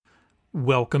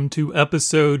Welcome to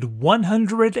episode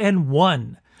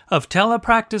 101 of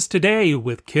Telepractice Today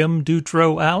with Kim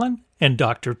Dutro-Allen and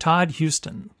Dr. Todd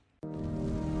Houston.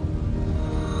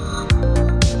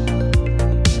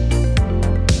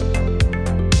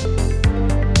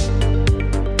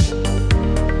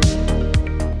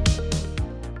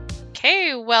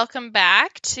 Okay, welcome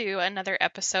back to another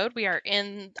episode. We are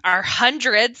in our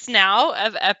hundreds now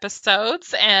of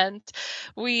episodes, and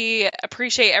we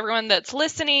appreciate everyone that's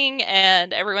listening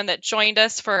and everyone that joined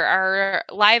us for our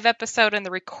live episode and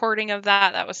the recording of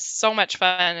that. That was so much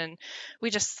fun, and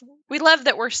we love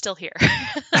that we're still here.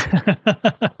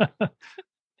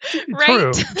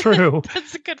 Right? True.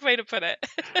 That's a good way to put it.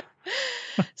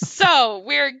 So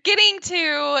we're getting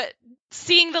to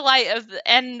seeing the light of the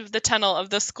end of the tunnel of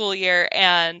the school year,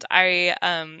 and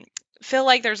I feel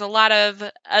like there's a lot of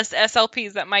us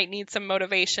SLPs that might need some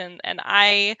motivation. And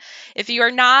if you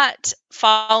are not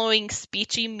following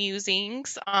Speechy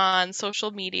Musings on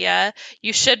social media,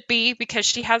 you should be, because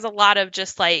she has a lot of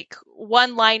just like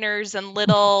one-liners and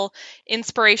little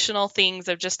inspirational things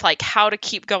of just like how to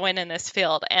keep going in this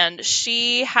field. And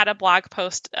she had a blog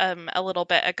post a little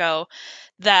bit ago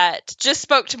that just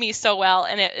spoke to me so well,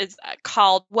 and it is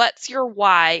called "What's Your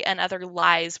Why and Other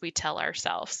Lies We Tell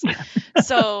Ourselves."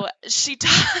 So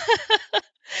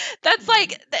that's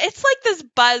like, it's like this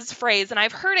buzz phrase, and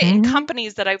I've heard it in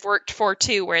companies that I've worked for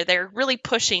too, where they're really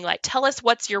pushing like, tell us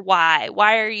what's your why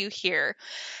are you here?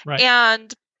 Right.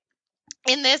 And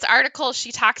in this article,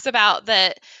 she talks about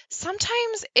that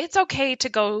sometimes it's okay to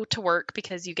go to work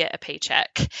because you get a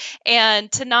paycheck,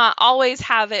 and to not always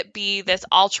have it be this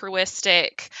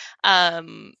altruistic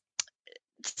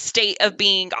state of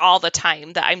being all the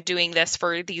time, that I'm doing this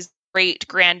for these great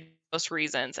grandiose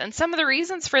reasons. And some of the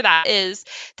reasons for that is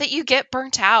that you get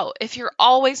burnt out. If you're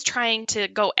always trying to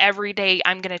go every day,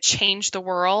 I'm going to change the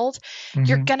world,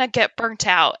 you're going to get burnt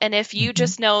out. And if you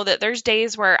just know that there's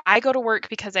days where I go to work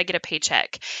because I get a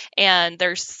paycheck, and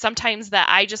there's sometimes that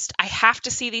I have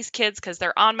to see these kids because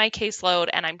they're on my caseload,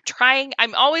 and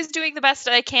I'm always doing the best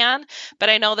that I can, but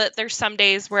I know that there's some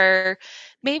days where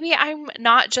maybe I'm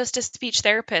not just a speech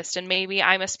therapist, and maybe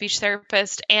I'm a speech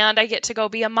therapist and I get to go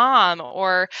be a mom,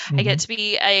 or I get to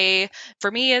be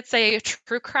for me, it's a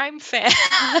true crime fan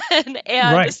and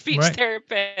a speech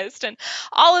therapist, and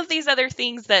all of these other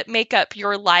things that make up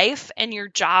your life, and your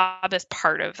job is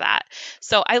part of that.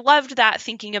 So I loved that,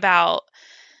 thinking about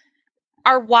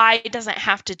our why doesn't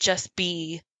have to just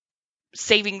be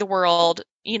saving the world,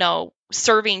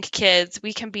 serving kids.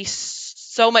 We can be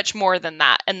so much more than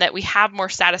that, and that we have more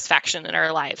satisfaction in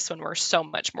our lives when we're so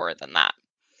much more than that.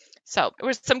 So there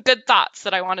was some good thoughts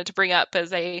that I wanted to bring up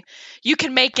as you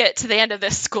can make it to the end of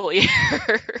this school year.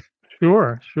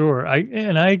 Sure.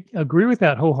 I agree with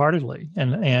that wholeheartedly.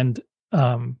 And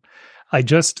I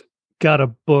just got a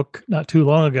book not too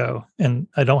long ago, and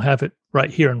I don't have it right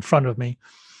here in front of me.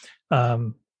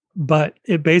 But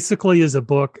it basically is a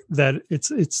book that it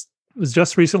was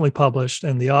just recently published,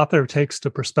 and the author takes the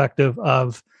perspective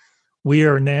of, we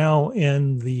are now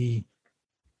in the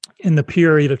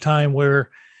period of time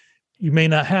where you may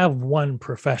not have one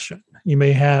profession. You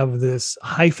may have this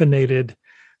hyphenated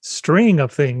string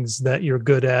of things that you're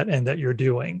good at and that you're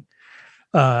doing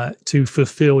to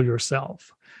fulfill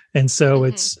yourself. And so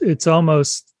it's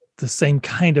almost the same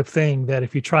kind of thing, that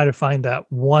if you try to find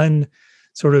that one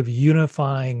sort of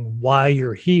unifying why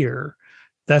you're here,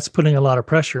 that's putting a lot of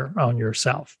pressure on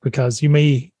yourself, because you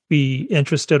may be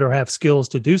interested or have skills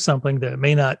to do something that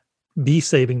may not be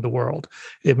saving the world.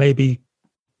 It may be,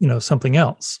 something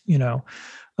else,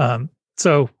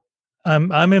 So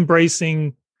I'm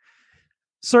embracing,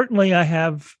 certainly I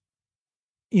have,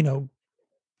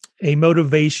 a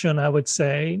motivation, I would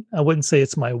say. I wouldn't say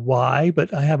it's my why,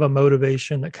 but I have a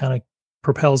motivation that kind of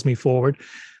propels me forward.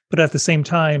 But at the same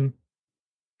time,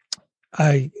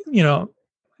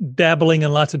 dabbling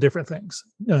in lots of different things,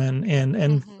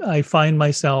 and I find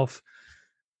myself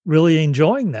really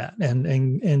enjoying that,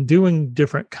 and doing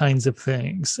different kinds of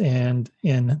things, and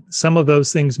some of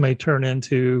those things may turn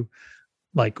into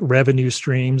like revenue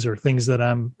streams or things that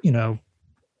I'm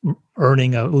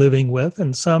earning a living with,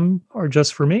 and some are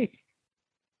just for me.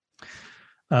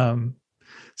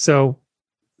 So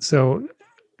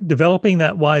developing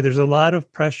that why, there's a lot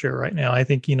of pressure right now. I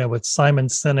think, with Simon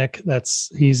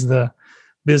Sinek, he's the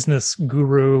business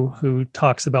guru who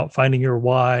talks about finding your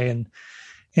why. And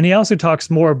he also talks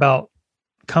more about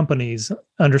companies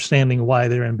understanding why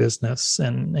they're in business,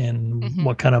 and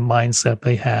what kind of mindset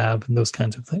they have, and those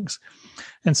kinds of things.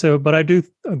 And so, but I do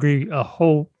agree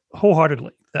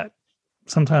wholeheartedly that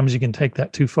sometimes you can take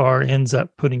that too far, ends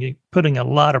up putting a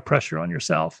lot of pressure on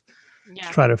yourself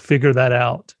to try to figure that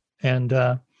out and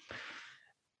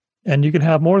you can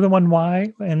have more than one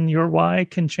why, and your why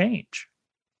can change.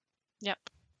 Yep.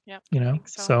 Yep. You I know, think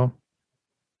so. so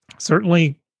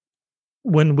certainly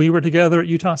when we were together at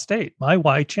Utah State, my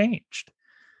why changed.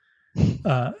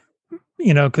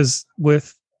 Because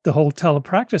with the whole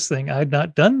telepractice thing, I had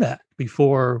not done that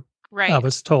before. Right. I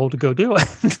was told to go do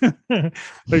it,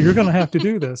 but you're going to have to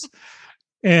do this,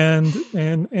 and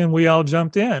we all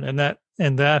jumped in, and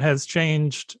that has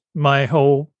changed my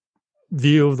whole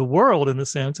view of the world in a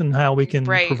sense, and how we can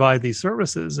Right. provide these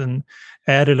services, and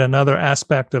added another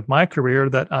aspect of my career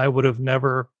that I would have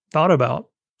never thought about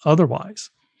otherwise.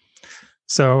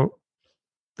 So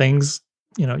things,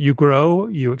 you grow,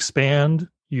 you expand,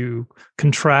 you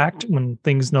contract when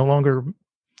things no longer,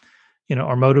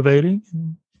 are motivating.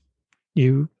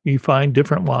 You find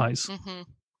different whys. Mm-hmm.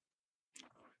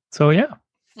 So yeah.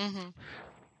 Mm-hmm.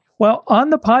 Well, on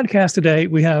the podcast today,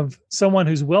 we have someone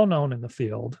who's well known in the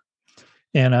field,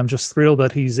 and I'm just thrilled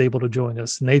that he's able to join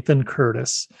us. Nathan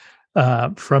Curtis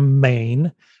from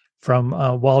Maine, from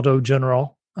Waldo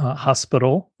General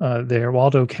Hospital,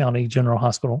 Waldo County General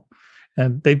Hospital.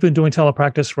 And they've been doing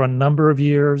telepractice for a number of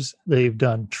years. They've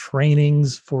done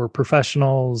trainings for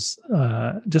professionals,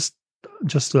 just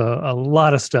a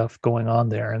lot of stuff going on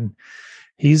there. And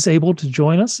he's able to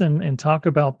join us and talk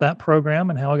about that program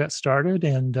and how it got started.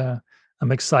 And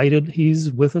I'm excited he's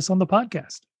with us on the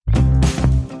podcast.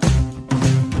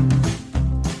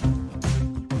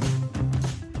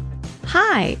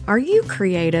 Hi, are you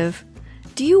creative?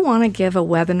 Do you want to give a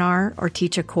webinar or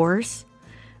teach a course?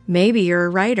 Maybe you're a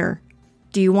writer.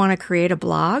 Do you want to create a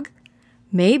blog?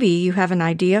 Maybe you have an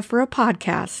idea for a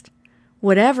podcast.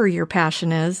 Whatever your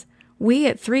passion is, we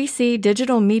at 3C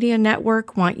Digital Media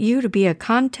Network want you to be a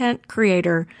content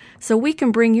creator so we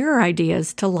can bring your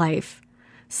ideas to life.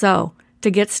 So, to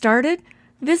get started,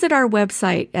 visit our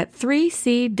website at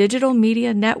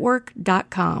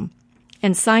 3cdigitalmedianetwork.com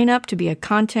and sign up to be a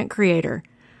content creator.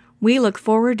 We look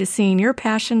forward to seeing your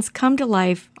passions come to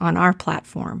life on our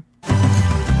platform.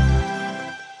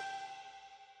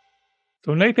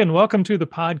 So Nathan, welcome to the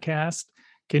podcast.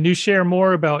 Can you share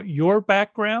more about your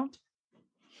background?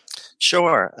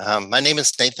 Sure. My name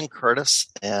is Nathan Curtis,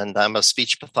 and I'm a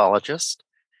speech pathologist.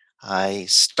 I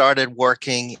started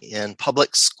working in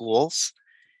public schools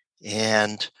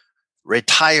and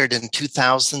retired in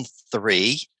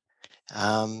 2003.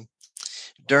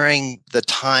 During the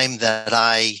time that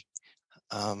I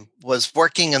was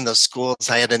working in the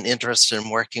schools, I had an interest in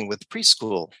working with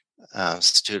preschool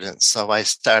students. So I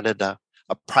started a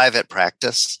private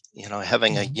practice,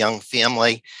 having a young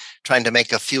family, trying to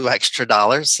make a few extra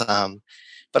dollars.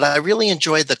 But I really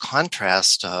enjoyed the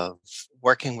contrast of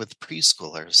working with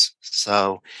preschoolers.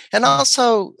 So, and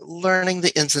also learning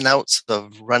the ins and outs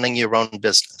of running your own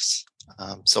business.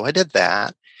 So I did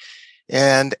that.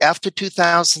 And after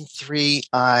 2003,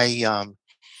 I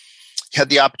had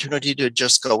the opportunity to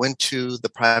just go into the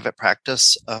private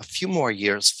practice a few more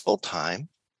years full time.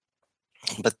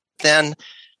 But then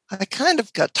I kind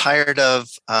of got tired of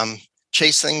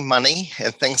chasing money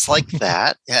and things like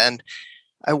that. And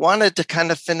I wanted to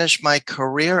kind of finish my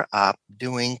career up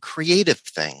doing creative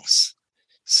things.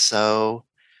 So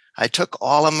I took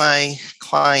all of my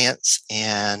clients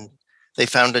and they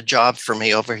found a job for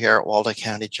me over here at Waldo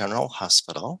County General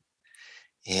Hospital.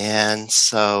 And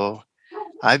so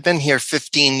I've been here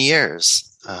 15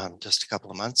 years, just a couple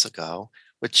of months ago,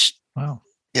 which Wow.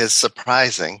 is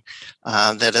surprising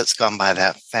that it's gone by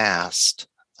that fast.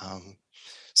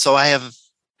 So I have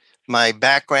my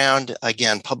background,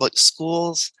 again, public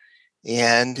schools,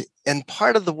 and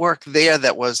part of the work there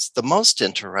that was the most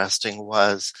interesting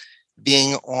was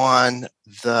being on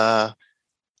the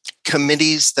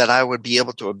committees that I would be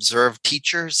able to observe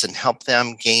teachers and help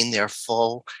them gain their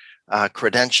full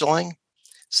credentialing.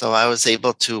 So I was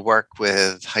able to work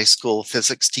with high school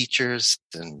physics teachers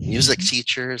and music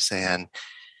teachers, and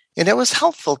it was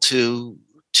helpful to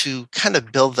kind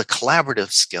of build the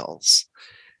collaborative skills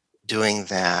doing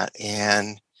that.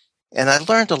 And I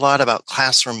learned a lot about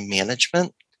classroom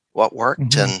management, what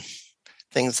worked and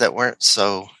things that weren't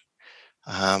so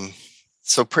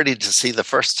pretty to see the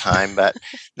first time. But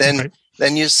then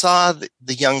you saw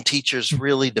the young teachers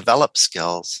really develop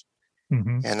skills.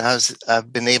 And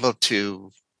I've been able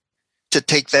to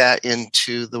take that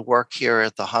into the work here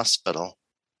at the hospital.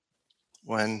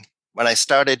 When I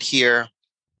started here,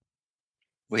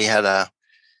 we had a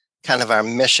kind of our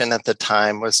mission at the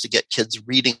time was to get kids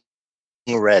reading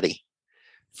ready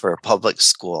for a public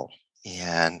school.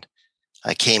 And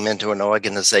I came into an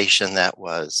organization that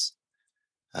was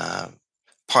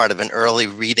part of an early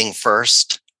reading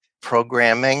first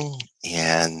programming.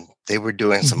 And They were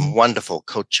doing some wonderful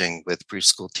coaching with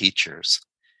preschool teachers.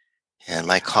 And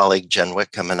my colleague, Jen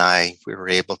Wickham, and I, we were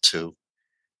able to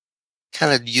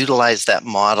kind of utilize that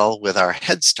model with our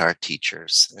Head Start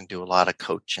teachers and do a lot of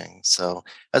coaching. So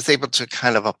I was able to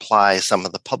kind of apply some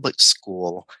of the public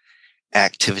school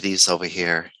activities over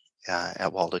here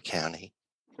at Waldo County.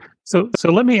 So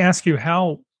let me ask you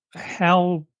how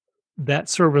that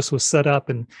service was set up,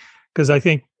 and because I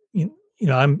think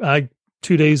I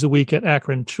 2 days a week at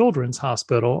Akron Children's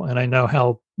Hospital, and I know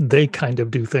how they kind of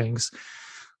do things.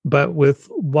 But with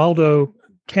Waldo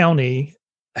County,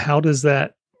 how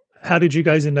did you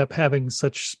guys end up having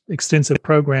such extensive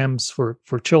programs for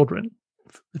children?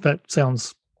 If that's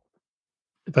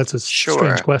a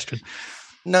strange question.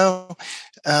 No.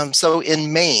 So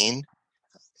in Maine,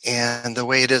 and the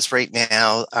way it is right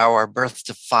now, our birth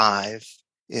to 5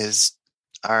 is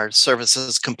our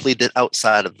services completed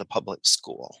outside of the public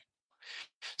school.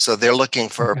 So they're looking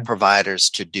for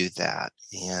providers to do that.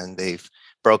 And they've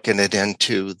broken it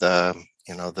into the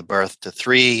birth to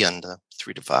 3 and the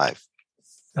 3 to 5.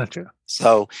 Gotcha.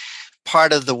 So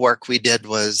part of the work we did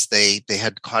was they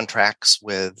had contracts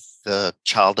with the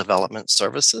Child Development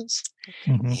Services.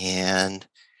 And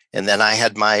then I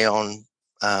had my own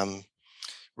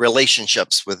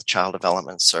relationships with Child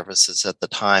Development Services at the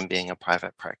time, being a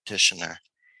private practitioner.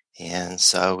 And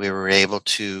so we were able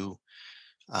to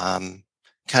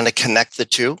kind of connect the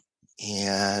two.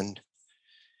 And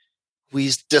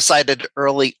we decided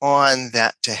early on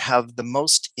that to have the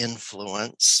most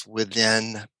influence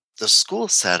within the school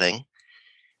setting,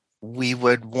 we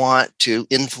would want to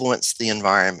influence the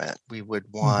environment. We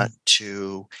would want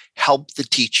to help the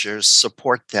teachers,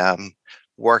 support them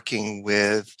working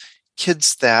with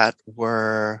kids that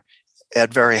were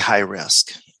at very high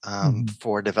risk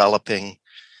for developing,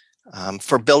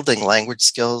 for building language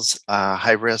skills,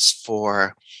 high risk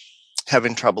for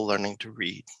having trouble learning to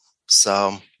read.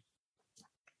 So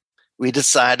we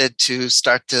decided to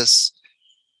start this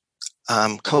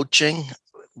coaching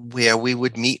where we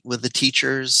would meet with the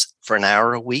teachers for an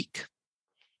hour a week.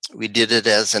 We did it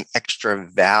as an extra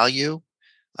value,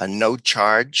 a no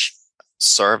charge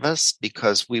service,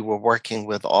 because we were working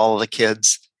with all the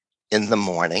kids in the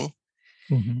morning.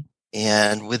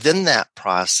 And within that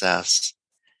process,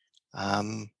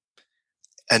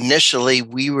 initially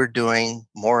we were doing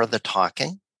more of the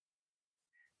talking,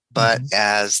 but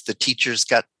as the teachers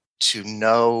got to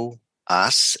know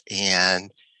us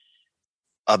and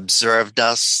observed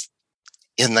us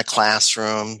in the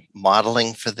classroom,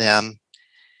 modeling for them,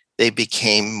 they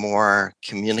became more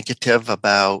communicative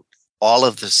about all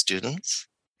of the students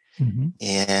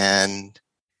and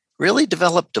really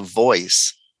developed a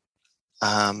voice,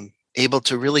 able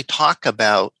to really talk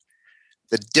about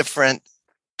the different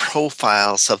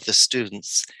profiles of the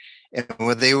students and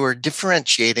where they were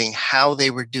differentiating how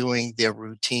they were doing their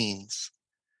routines.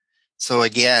 So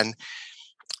again,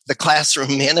 the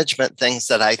classroom management things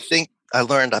that I think I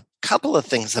learned a couple of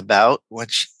things about,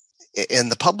 which in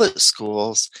the public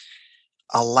schools,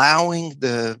 allowing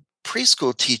the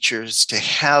preschool teachers to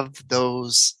have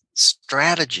those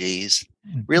strategies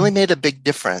really made a big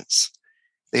difference.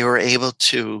 They were able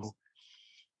to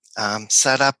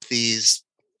set up these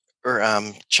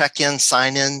check-in,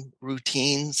 sign-in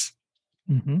routines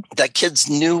that kids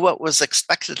knew what was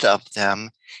expected of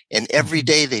them. And every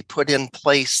day they put in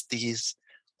place these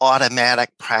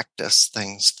automatic practice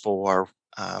things for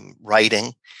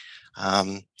writing.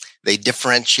 They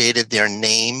differentiated their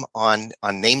name on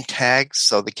name tags.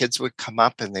 So the kids would come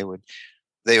up and they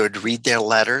would read their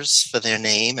letters for their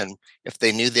name. And if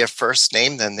they knew their first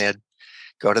name, then they'd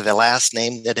go to their last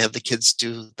name. They'd have the kids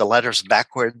do the letters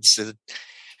backwards.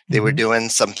 They were doing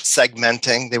some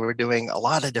segmenting. They were doing a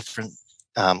lot of different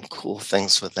cool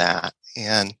things with that.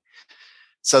 And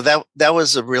so that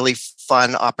was a really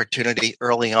fun opportunity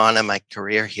early on in my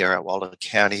career here at Waldo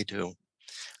County to,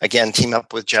 again, team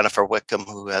up with Jennifer Wickham,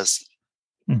 who has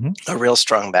a real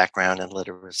strong background in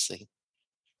literacy.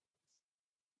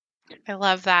 I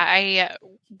love that. I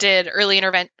did early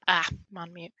intervention. I'm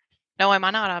on mute. No, I'm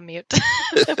not on mute.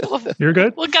 You're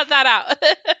good. We'll cut that out.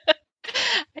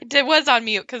 Was on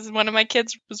mute because one of my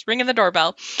kids was ringing the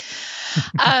doorbell.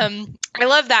 I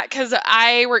love that because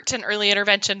I worked in early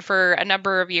intervention for a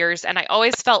number of years, and I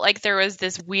always felt like there was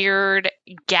this weird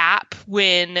gap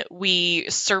when we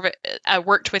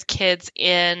worked with kids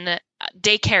in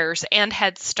daycares and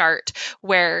Head Start,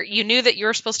 where you knew that you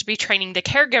were supposed to be training the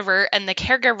caregiver, and the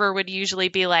caregiver would usually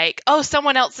be like, oh,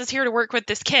 someone else is here to work with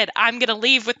this kid. I'm going to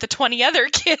leave with the 20 other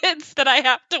kids that I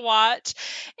have to watch,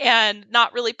 and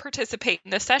not really participate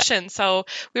in the session. So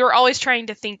we were always trying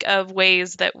to think of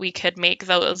ways that we could make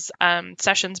those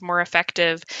sessions more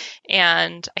effective.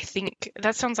 And I think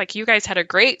that sounds like you guys had a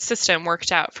great system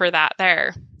worked out for that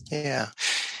there. Yeah.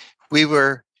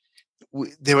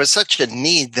 There was such a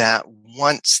need that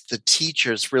once the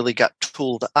teachers really got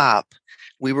tooled up,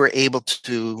 we were able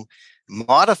to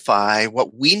modify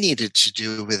what we needed to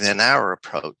do within our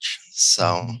approach.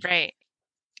 So, right.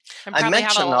 And I probably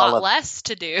have a mentioned lot less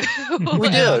to do. We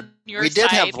did. We did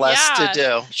have side. less to Yeah.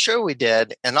 do. Sure, we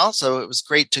did. And also, it was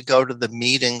great to go to the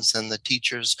meetings, and the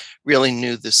teachers really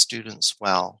knew the students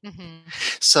well. Mhm.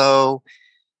 So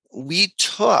we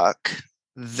took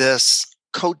this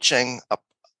coaching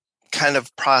kind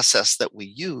of process that we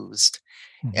used,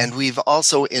 and we've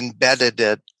also embedded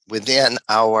it within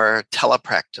our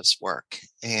telepractice work.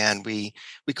 And we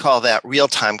call that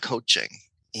real-time coaching.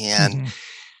 And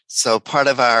so part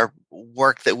of our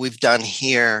work that we've done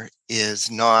here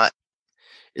is not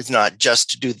just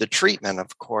to do the treatment,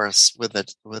 of course, with a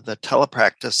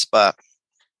telepractice, but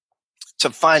to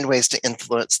find ways to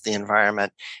influence the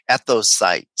environment at those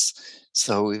sites.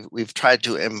 So we've tried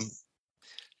to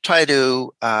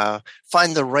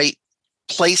find the right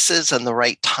places and the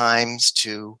right times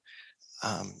to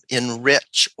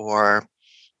enrich or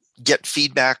get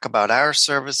feedback about our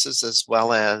services, as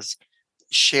well as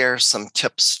share some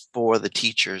tips for the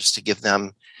teachers to give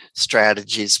them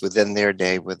strategies within their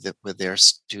day with their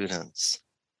students.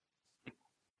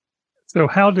 So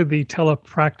how did the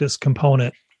telepractice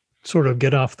component sort of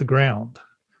get off the ground?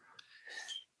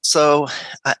 So,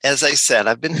 as I said,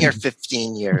 I've been here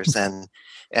 15 years, and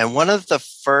one of the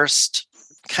first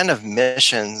kind of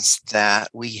missions that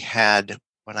we had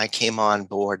when I came on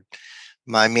board,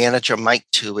 my manager, Mike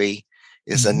Toohey,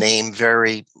 is a name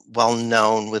very well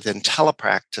known within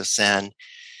telepractice. And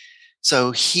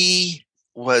so he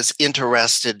was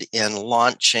interested in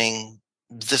launching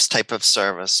this type of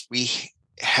service.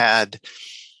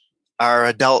 Our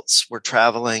adults were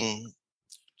traveling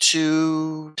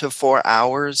 2 to 4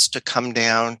 hours to come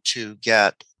down to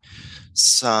get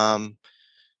some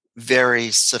very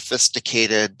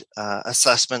sophisticated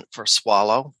assessment for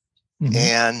swallow.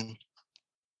 And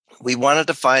we wanted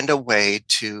to find a way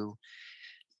to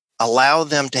allow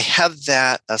them to have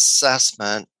that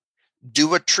assessment,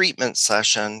 do a treatment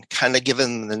session, kind of give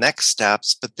them the next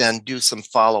steps, but then do some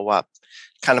follow-up,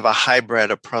 kind of a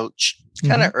hybrid approach,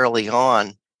 kind of early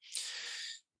on.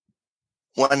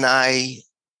 When I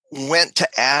went to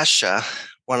ASHA,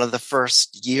 one of the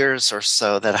first years or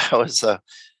so that I was a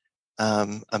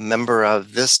member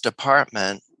of this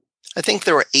department, I think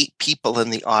there were 8 people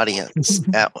in the audience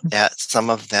at some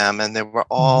of them, and they were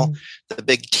all the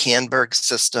big Tandberg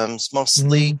systems,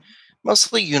 mostly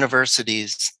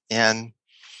universities, and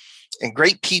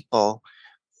great people,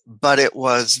 but it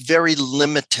was very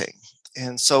limiting.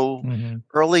 And so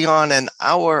early on in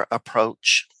our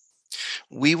approach,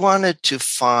 we wanted to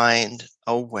find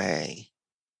a way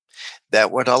that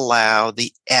would allow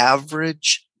the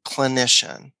average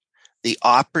clinician the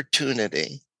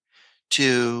opportunity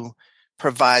to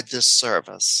provide this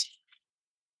service.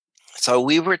 So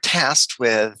we were tasked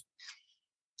with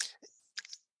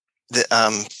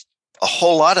a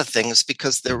whole lot of things,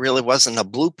 because there really wasn't a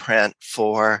blueprint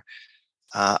for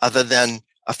other than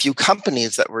a few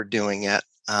companies that were doing it,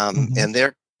 and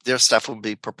their stuff would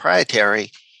be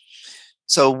proprietary.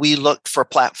 So we looked for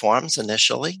platforms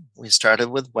initially. We started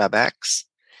with WebEx.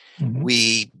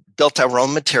 We built our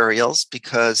own materials,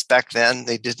 because back then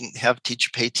they didn't have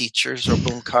teacher pay teachers or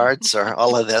boom cards or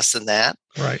all of this and that.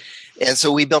 Right. And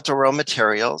so we built our own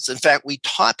materials. In fact, we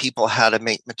taught people how to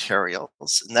make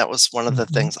materials. And that was one of the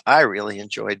things I really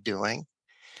enjoyed doing.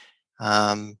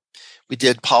 We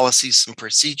did policies and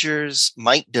procedures.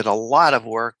 Mike did a lot of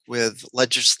work with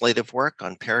legislative work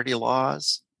on parity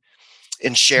laws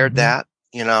and shared that,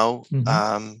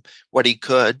 what he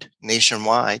could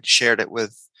nationwide, shared it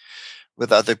with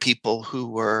other people who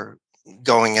were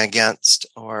going against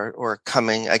or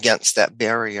coming against that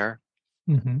barrier.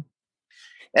 And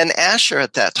ASHA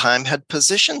at that time had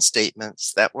position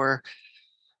statements that were,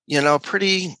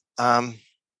 pretty,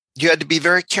 you had to be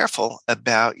very careful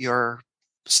about your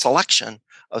selection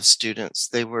of students.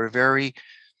 They were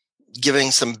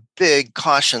giving some big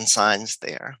caution signs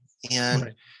there.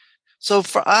 And so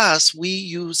for us, we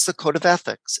used the Code of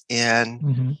Ethics,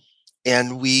 and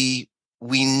we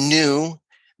knew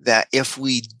that if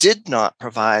we did not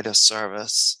provide a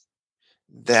service,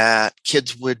 that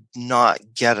kids would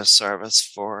not get a service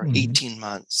for Mhm. 18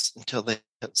 months until they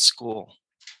hit school.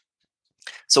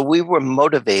 So we were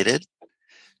motivated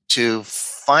to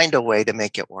find a way to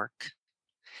make it work.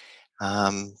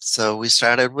 So we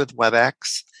started with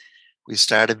WebEx. We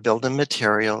started building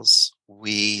materials.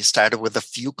 We started with a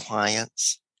few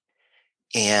clients.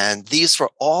 And these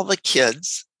were all the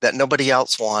kids that nobody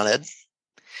else wanted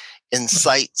in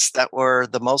sites that were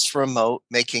the most remote,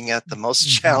 making it the most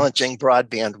challenging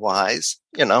broadband wise,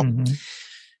 Mhm.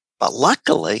 But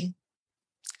luckily,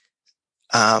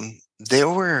 there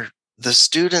were the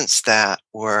students that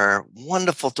were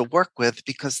wonderful to work with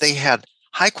because they had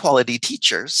high quality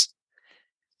teachers,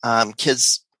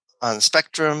 kids on the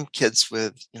spectrum, kids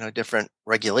with, different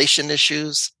regulation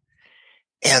issues.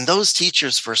 And those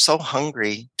teachers were so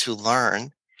hungry to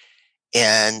learn.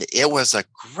 And it was a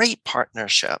great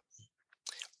partnership.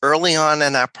 Early on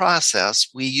in our process,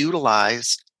 we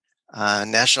utilized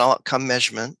National Outcome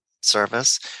Measurement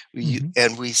Service,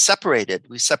 and we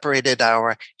separated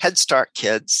our Head Start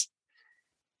kids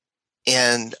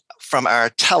and from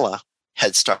our Tele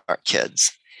Head Start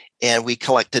kids, and we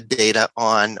collected data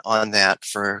on that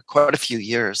for quite a few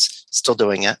years. Still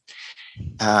doing it,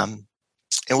 and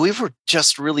we were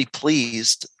just really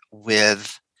pleased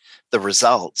with the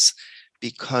results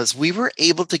because we were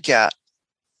able to get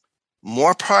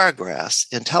more progress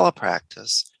in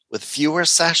telepractice with fewer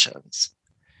sessions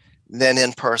than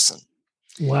in person.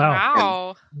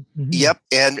 Wow. Yep.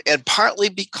 And partly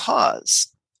because,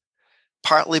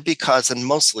 and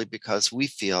mostly because we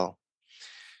feel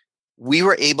we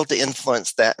were able to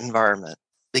influence that environment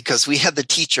because we had the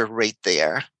teacher right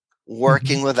there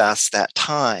working with us that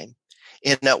time.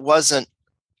 And it wasn't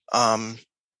a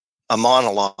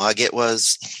monologue. It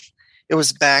was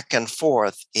back and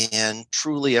forth and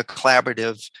truly a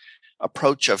collaborative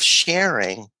approach of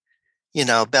sharing,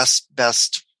 best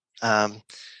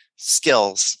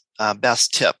skills,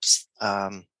 best tips.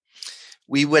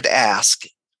 We would ask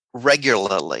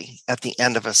regularly at the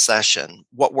end of a session,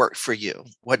 what worked for you?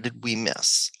 What did we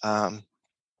miss?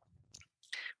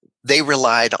 They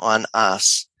relied on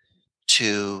us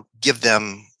to give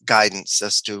them guidance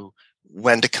as to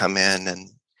when to come in. And,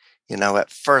 at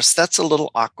first, that's a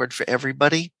little awkward for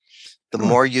everybody. The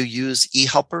more you use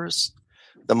eHelpers,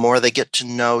 the more they get to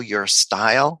know your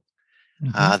style.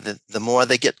 The more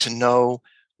they get to know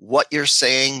what you're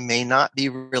saying may not be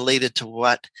related to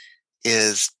what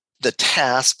is the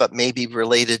task, but may be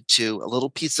related to a little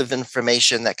piece of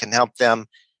information that can help them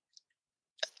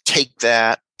take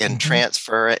that and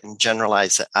transfer it and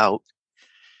generalize it out.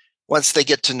 Once they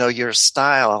get to know your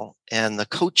style and the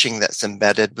coaching that's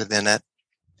embedded within it,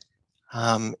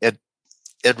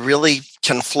 it really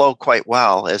can flow quite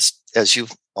well, as you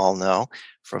all know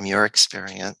from your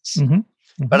experience.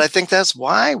 But I think that's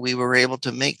why we were able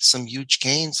to make some huge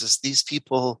gains, is these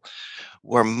people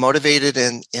were motivated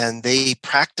and they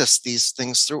practiced these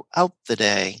things throughout the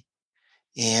day,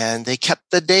 and they kept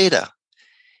the data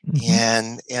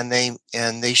and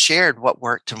they shared what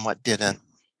worked and what didn't.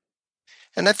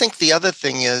 And I think the other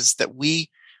thing is that we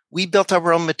built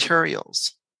our own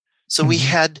materials. So we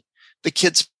had the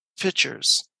kids'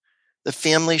 pictures. The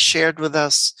family shared with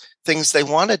us things they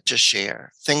wanted to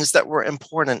share, things that were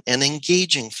important and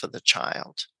engaging for the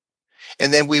child.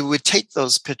 And then we would take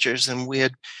those pictures and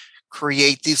we'd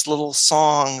create these little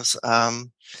songs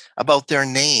about their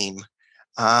name.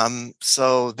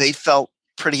 So they felt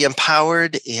pretty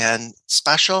empowered and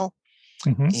special.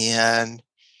 And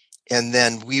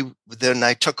then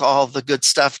I took all the good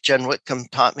stuff Jen Whitcomb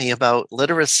taught me about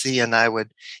literacy, and I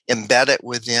would embed it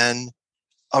within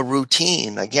a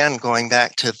routine. Again, going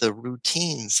back to the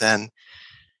routines. And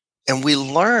we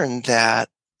learned that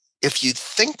if you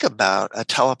think about a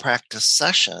telepractice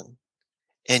session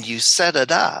and you set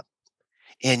it up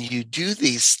and you do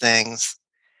these things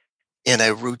in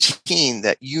a routine,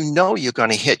 that you're going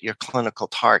to hit your clinical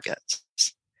targets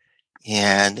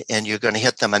and you're going to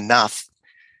hit them enough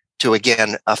to,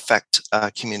 again, affect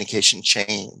communication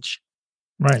change.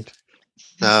 Right.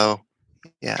 So,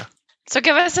 yeah. So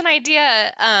give us an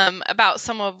idea about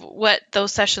some of what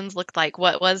those sessions looked like.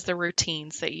 What was the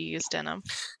routines that you used in them?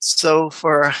 So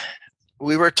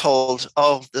we were told,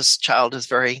 oh, this child is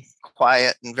very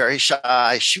quiet and very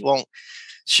shy. She won't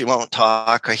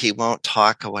talk, or he won't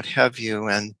talk, or what have you.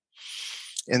 And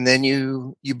then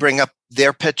you bring up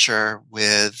their picture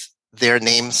with their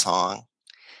name song,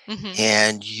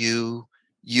 and you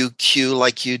cue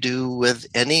like you do with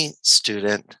any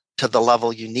student to the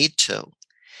level you need to.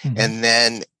 And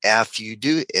then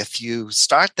if you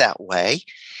start that way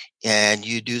and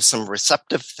you do some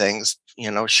receptive things,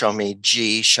 show me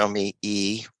G, show me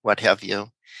E, what have you,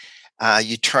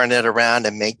 you turn it around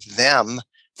and make them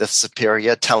the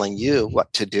superior telling you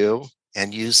what to do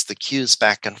and use the cues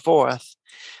back and forth,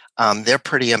 they're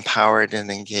pretty empowered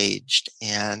and engaged.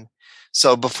 And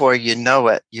so before you know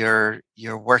it, you're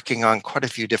working on quite a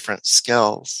few different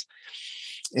skills.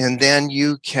 And then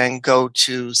you can go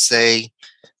to, say,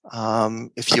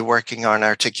 if you're working on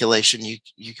articulation,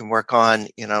 you can work on,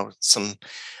 some,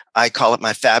 I call it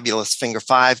my fabulous finger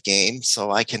five game.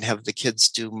 So I can have the kids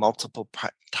do multiple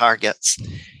targets,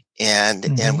 and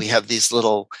we have these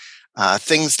little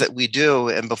things that we do.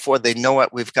 And before they know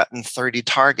it, we've gotten 30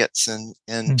 targets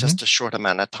in just a short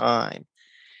amount of time.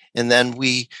 And then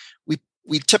we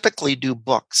typically do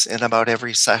books in about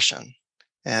every session.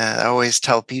 And I always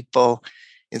tell people,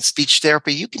 in speech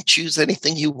therapy, you can choose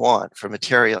anything you want for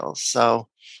materials. So,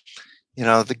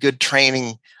 the good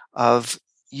training of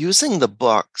using the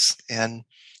books, and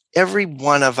every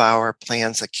one of our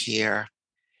plans of care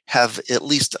have at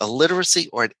least a literacy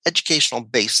or an educational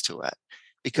base to it.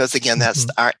 Because again, that's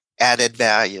our added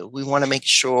value. We want to make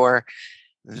sure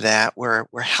that we're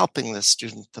helping the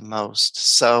student the most.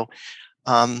 So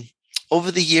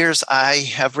over the years, I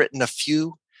have written a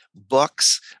few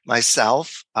books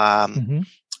myself.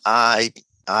 I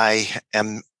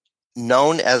am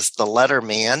known as the letter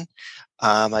man.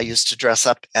 I used to dress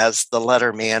up as the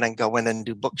letter man and go in and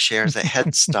do book shares at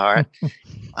Head Start.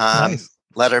 Nice.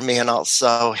 Letterman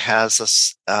also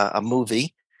has a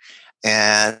movie,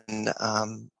 and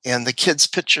the kids'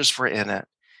 pictures were in it,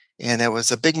 and it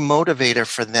was a big motivator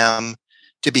for them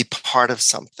to be part of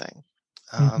something.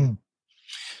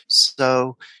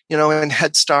 So, in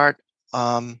Head Start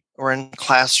or in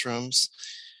classrooms,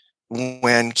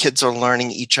 when kids are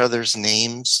learning each other's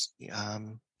names,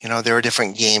 there are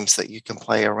different games that you can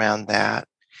play around that.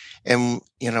 And,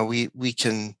 we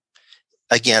can,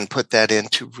 again, put that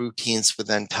into routines with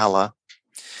Entella.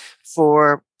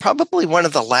 For probably one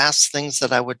of the last things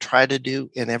that I would try to do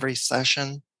in every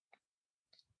session,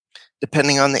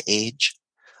 depending on the age.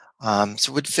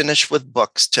 So we'd finish with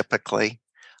books typically.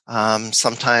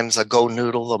 Sometimes a Go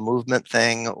Noodle, a movement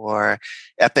thing, or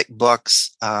epic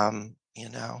books,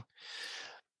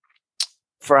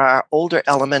 For our older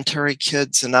elementary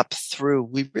kids and up through,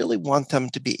 we really want them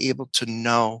to be able to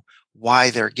know why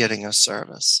they're getting a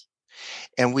service.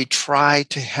 And we try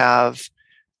to have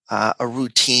a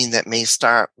routine that may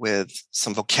start with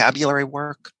some vocabulary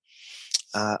work,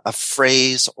 a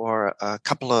phrase, or a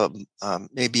couple of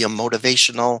maybe a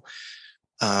motivational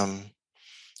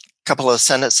couple of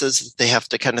sentences that they have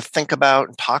to kind of think about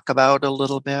and talk about a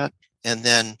little bit. And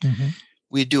then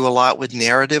we do a lot with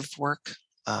narrative work.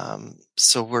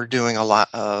 So we're doing a lot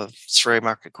of Surrey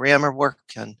Market Grammar work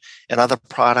and other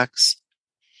products.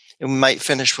 And we might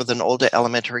finish with an older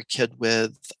elementary kid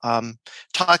with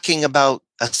talking about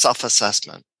a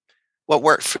self-assessment. What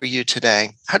worked for you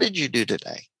today? How did you do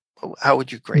today? How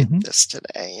would you grade this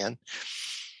today?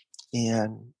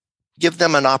 And give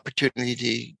them an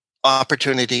opportunity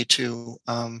to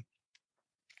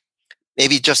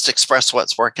maybe just express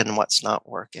what's working and what's not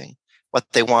working,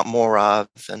 what they want more of,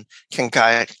 and can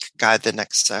guide the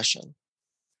next session.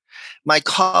 My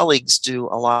colleagues do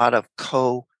a lot of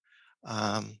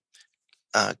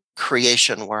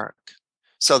creation work.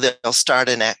 So they'll start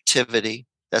an activity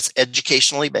that's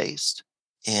educationally based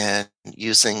and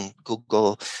using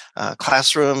Google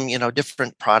Classroom,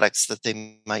 different products that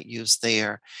they might use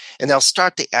there. And they'll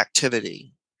start the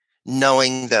activity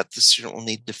knowing that the student will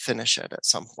need to finish it at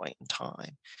some point in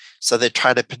time. So they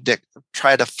try to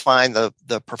find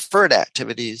the preferred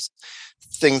activities,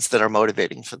 things that are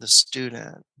motivating for the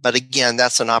student. But again,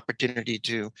 that's an opportunity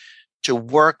to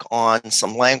work on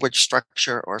some language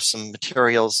structure or some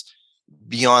materials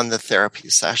beyond the therapy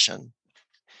session.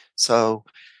 So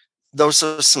those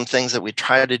are some things that we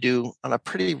try to do on a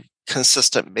pretty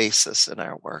consistent basis in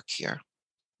our work here.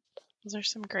 Those are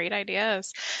some great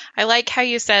ideas. I like how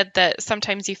you said that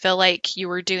sometimes you feel like you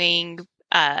were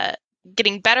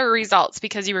getting better results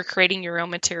because you were creating your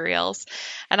own materials.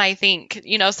 And I think,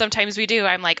 sometimes we do.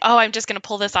 I'm like, I'm just going to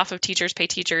pull this off of Teachers Pay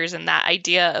Teachers. And that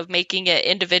idea of making it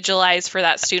individualized for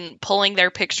that student, pulling their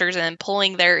pictures and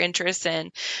pulling their interests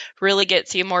in really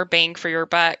gets you more bang for your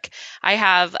buck. I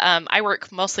have, I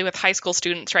work mostly with high school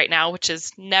students right now, which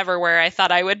is never where I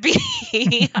thought I would be.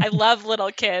 I love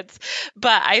little kids,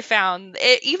 but I found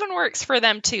it even works for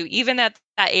them too, even at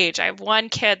that age. I have one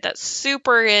kid that's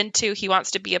super he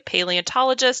wants to be a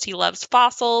paleontologist. He loves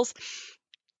fossils.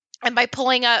 And by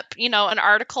pulling up, an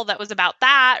article that was about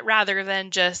that rather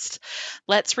than just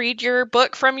let's read your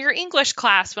book from your English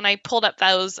class, when I pulled up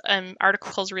those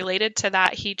articles related to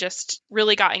that, he just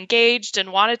really got engaged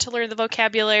and wanted to learn the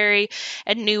vocabulary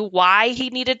and knew why he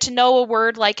needed to know a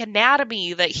word like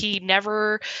anatomy that he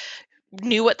never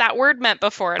knew what that word meant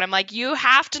before. And I'm like, you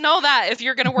have to know that if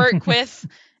you're going to work with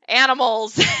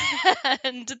animals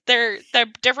and their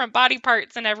different body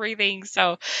parts and everything.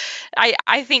 So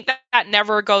I think that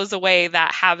never goes away,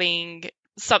 that having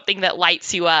something that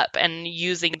lights you up and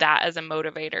using that as a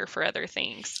motivator for other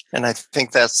things. And I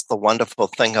think that's the wonderful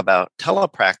thing about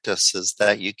telepractice, is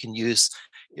that you can use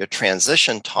your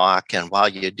transition talk, and while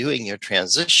you're doing your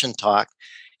transition talk,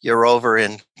 you're over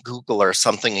in Google or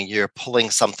something and you're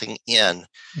pulling something in.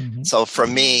 Mm-hmm. So for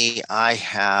me, I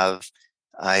have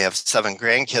 7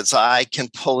 grandkids. I can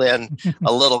pull in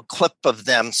a little clip of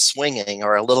them swinging,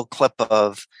 or a little clip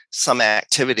of some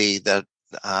activity that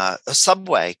a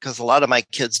subway, because a lot of my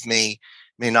kids may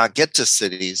not get to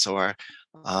cities, or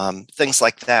things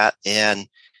like that. And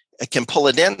I can pull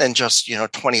it in, and just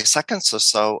 20 seconds or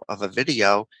so of a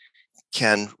video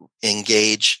can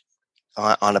engage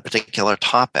on a particular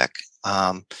topic,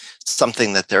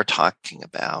 something that they're talking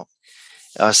about,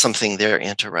 something they're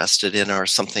interested in, or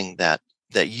something that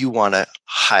you want to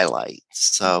highlight.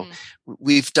 So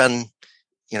we've done,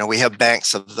 we have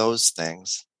banks of those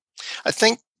things. I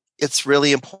think it's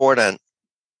really important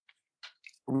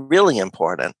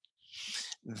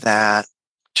that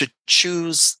to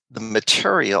choose the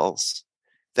materials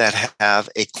that have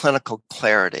a clinical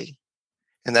clarity.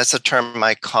 And that's a term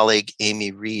my colleague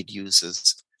Amy Reed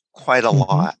uses quite a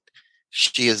lot.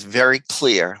 She is very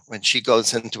clear when she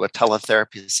goes into a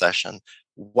teletherapy session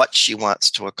what she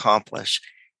wants to accomplish.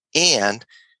 And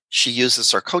she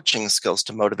uses her coaching skills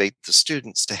to motivate the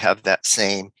students to have that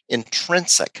same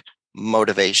intrinsic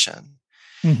motivation.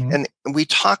 And we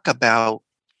talk about,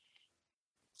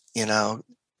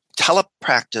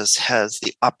 telepractice has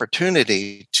the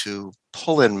opportunity to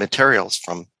pull in materials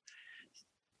from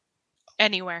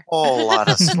anywhere, a whole lot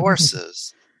of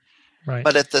sources. Right.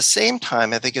 But at the same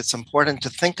time, I think it's important to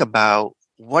think about,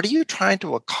 what are you trying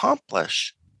to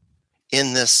accomplish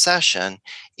in this session?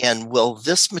 And will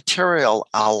this material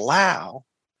allow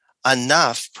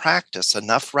enough practice,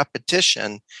 enough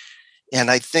repetition?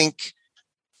 And I think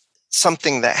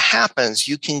something that happens,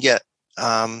 you can get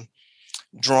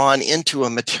drawn into a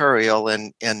material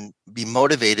and be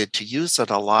motivated to use it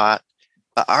a lot.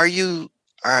 But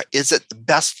is it the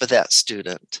best for that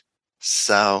student?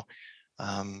 So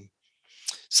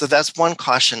that's one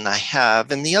caution I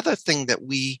have. And the other thing that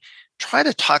we try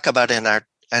to talk about in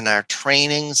our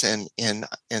trainings and in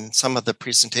some of the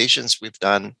presentations we've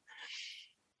done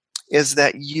is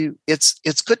that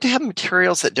it's good to have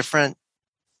materials at different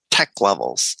tech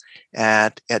levels,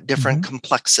 at different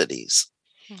complexities.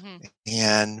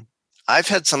 And I've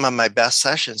had some of my best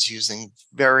sessions using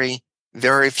very,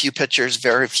 very few pictures,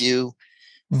 very few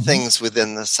things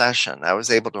within the session. I was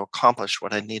able to accomplish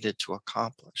what I needed to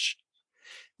accomplish.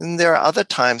 And there are other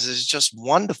times it's just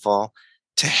wonderful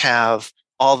to have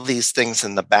all these things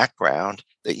in the background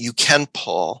that you can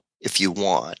pull if you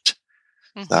want.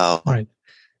 So, right.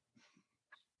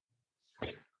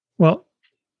 Well,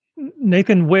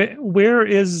 Nathan, where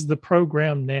is the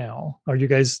program now? Are you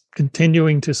guys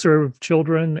continuing to serve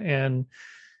children, and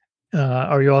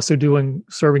are you also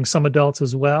serving some adults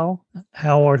as well?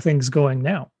 How are things going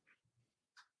now?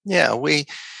 Yeah, we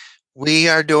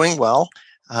are doing well.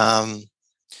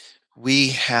 We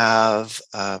have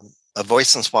a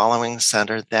voice and swallowing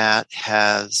center that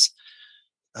has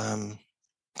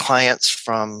clients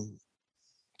from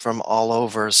all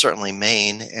over, certainly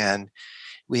Maine, and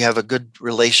we have a good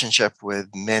relationship with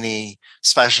many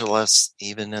specialists,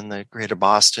 even in the greater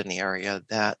Boston area,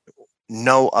 that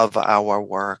know of our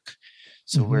work.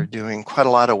 So we're doing quite a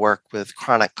lot of work with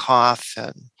chronic cough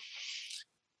and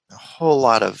a whole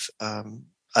lot of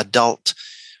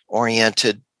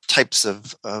adult-oriented types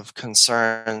of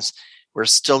concerns. We're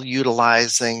still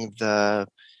utilizing the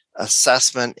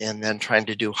assessment and then trying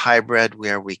to do hybrid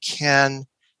where we can.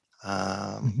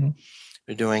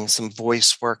 We're doing some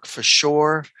voice work for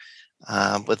sure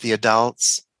with the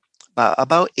adults.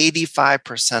 About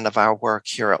 85% of our work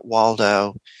here at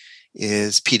Waldo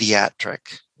is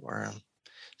pediatric.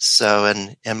 So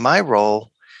in my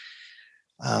role,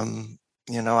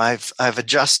 I've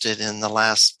adjusted in the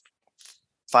last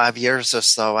 5 years or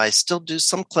so. I still do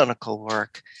some clinical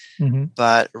work,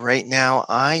 but right now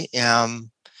I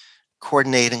am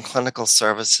coordinating clinical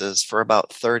services for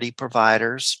about 30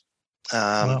 providers,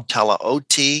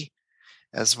 tele-OT,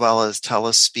 as well as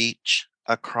telespeech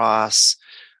across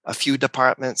a few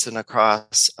departments and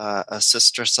across a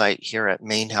sister site here at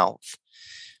Maine Health.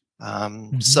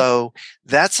 So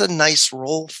that's a nice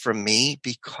role for me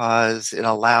because it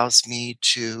allows me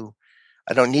to,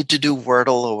 I don't need to do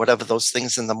Wordle or whatever those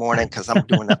things in the morning because I'm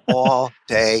doing it all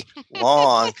day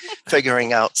long,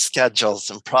 figuring out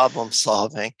schedules and problem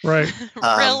solving. Right.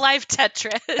 Real life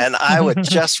Tetris. And I would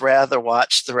just rather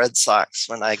watch the Red Sox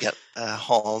when I get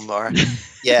home or,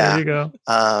 There you go.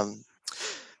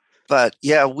 But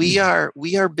yeah, we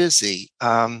are busy.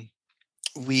 The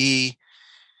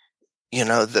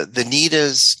need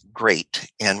is great,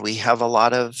 and we have a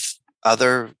lot of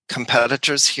other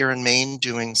competitors here in Maine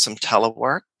doing some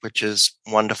telework, which is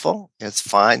wonderful. It's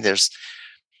fine. There's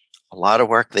a lot of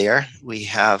work there. We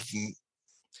have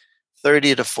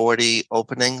 30 to 40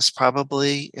 openings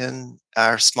probably in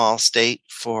our small state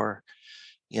for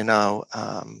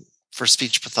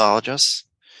speech pathologists.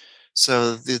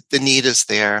 So the need is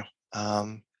there.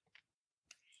 And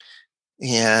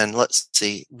let's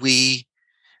see, we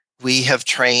have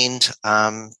trained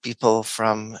people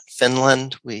from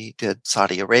Finland. We did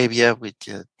Saudi Arabia. We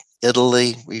did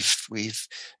Italy. We've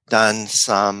done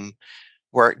some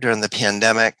work during the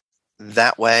pandemic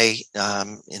that way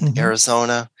in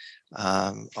Arizona,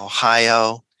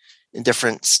 Ohio, in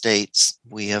different states.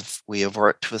 We have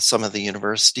worked with some of the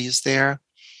universities there.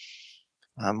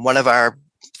 One of our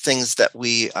things that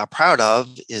we are proud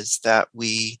of is that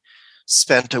we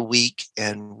spent a week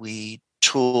and we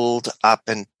tooled up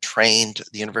and trained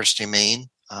the University of Maine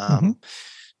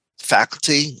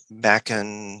faculty back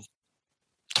in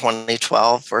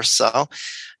 2012 or so.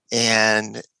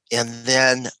 And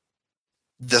then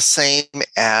the same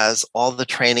as all the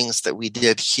trainings that we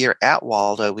did here at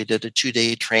Waldo, we did a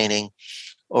 2-day training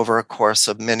over a course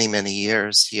of many, many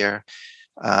years here.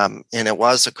 And it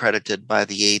was accredited by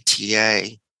the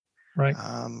ATA, right?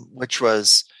 Which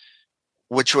was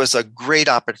a great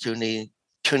opportunity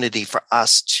for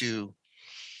us to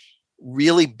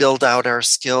really build out our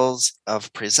skills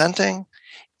of presenting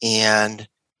and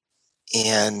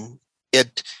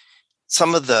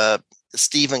some of the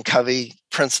Stephen Covey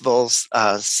principles,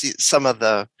 some of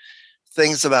the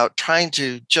things about trying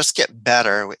to just get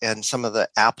better, and some of the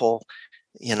Apple,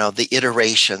 the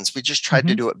iterations. We just tried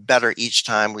to do it better each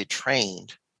time we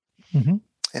trained. And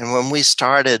when we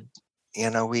started,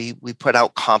 we put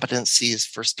out competencies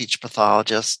for speech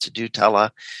pathologists to do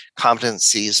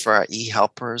competencies for our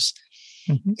e-helpers.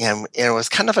 And it was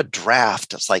kind of a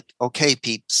draft. It's like, okay,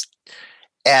 peeps,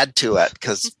 add to it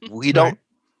because we don't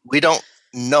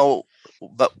know,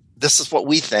 but this is what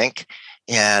we think,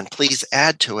 and please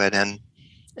add to it. And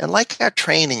like our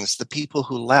trainings, the people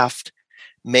who left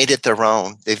made it their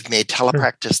own. They've made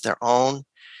telepractice their own.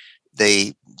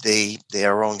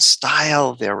 Their own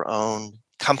style, their own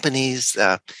companies.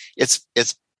 That's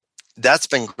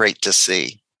been great to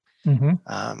see.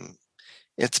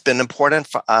 It's been important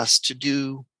for us to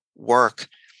do work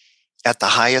at the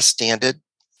highest standard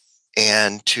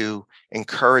and to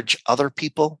encourage other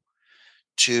people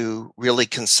to really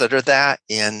consider that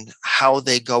in how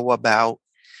they go about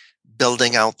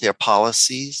building out their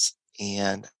policies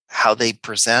and how they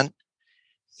present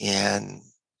and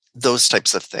those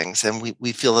types of things. And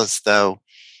we feel as though,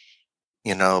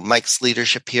 Mike's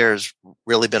leadership here has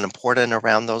really been important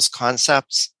around those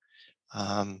concepts.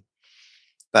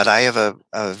 But I have a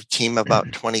team of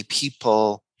about 20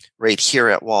 people right here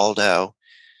at Waldo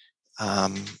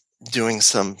doing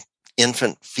some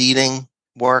infant feeding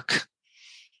work,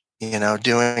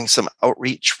 doing some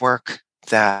outreach work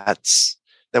that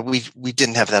we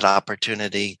didn't have that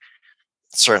opportunity,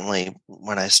 certainly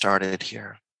when I started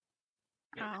here.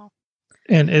 Wow.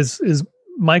 And is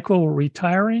Michael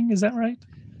retiring? Is that right?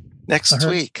 Next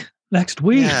week. Next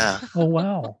week? Yeah. Oh,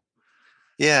 wow.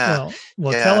 Yeah.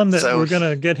 Well, tell him that we're going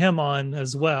to get him on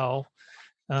as well.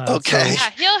 Okay. Yeah,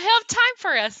 he'll have time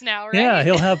for us now, right? Yeah,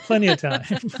 he'll have plenty of time.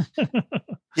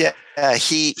 Yeah,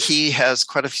 he has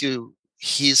quite a few.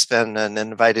 He's been an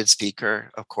invited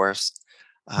speaker, of course,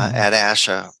 at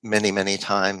ASHA many, many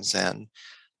times, and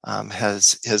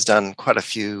has done quite a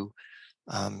few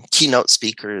keynote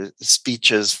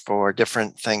speeches for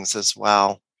different things as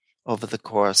well over the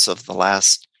course of the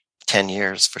last 10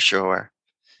 years, for sure.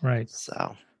 Right.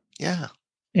 So, yeah.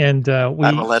 And I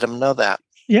will let him know that.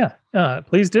 Yeah,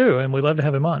 please do. And we'd love to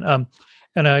have him on.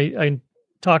 And I'm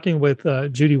talking with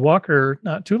Judy Walker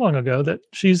not too long ago that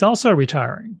she's also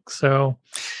retiring. So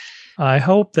I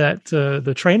hope that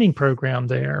the training program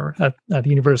there at the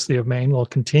University of Maine will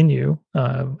continue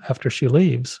after she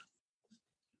leaves.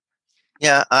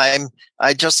 Yeah,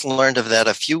 I just learned of that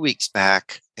a few weeks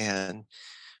back, and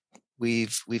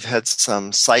we've had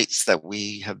some sites that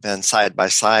we have been side by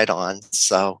side on.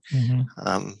 So,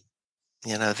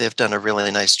 they've done a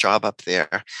really nice job up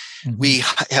there. We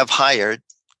have hired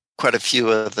quite a few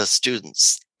of the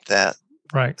students that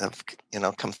have,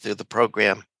 come through the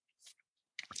program.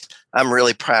 I'm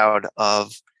really proud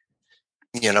of,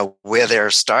 where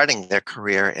they're starting their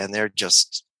career, and they're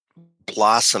just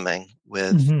blossoming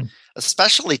with,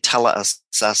 especially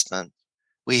teleassessment.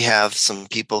 We have some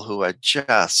people who are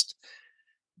just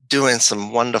doing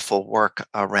some wonderful work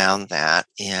around that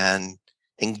and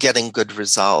getting good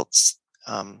results.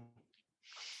 And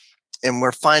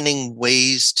we're finding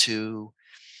ways to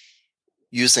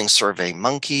using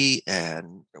SurveyMonkey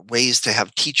and ways to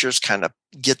have teachers kind of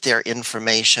get their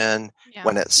information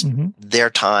when it's their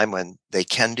time, when they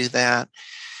can do that.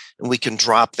 And we can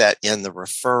drop that in the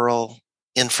referral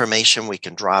information. We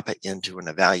can drop it into an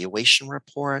evaluation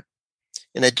report.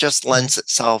 And it just lends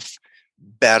itself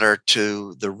better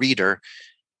to the reader,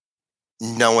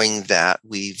 knowing that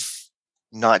we've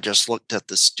not just looked at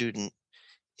the student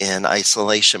in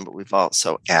isolation, but we've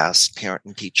also asked parent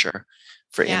and teacher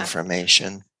for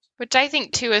information. Which I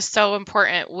think, too, is so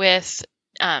important with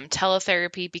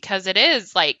teletherapy, because it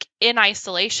is like in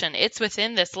isolation. It's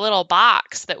within this little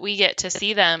box that we get to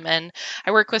see them. And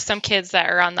I work with some kids that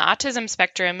are on the autism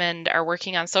spectrum and are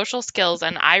working on social skills.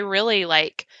 And I really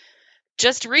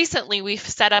just recently, we've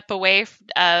set up a way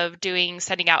of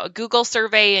sending out a Google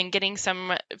survey and getting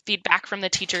some feedback from the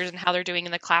teachers and how they're doing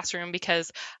in the classroom,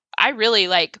 because I really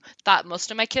thought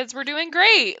most of my kids were doing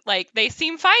great. They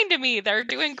seem fine to me. They're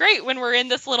doing great when we're in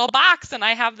this little box and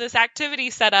I have this activity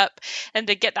set up, and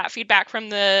to get that feedback from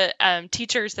the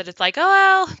teachers that it's oh,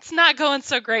 well, it's not going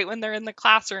so great when they're in the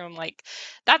classroom.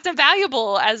 That's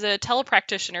invaluable as a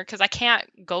telepractitioner, because I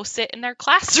can't go sit in their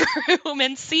classroom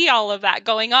and see all of that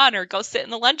going on, or go sit in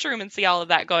the lunchroom and see all of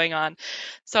that going on.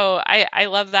 So I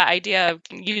love that idea of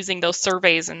using those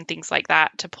surveys and things like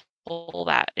that to pull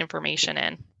that information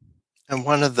in. And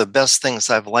one of the best things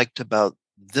I've liked about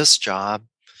this job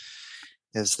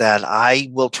is that I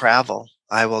will travel.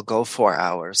 I will go 4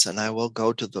 hours and I will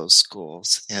go to those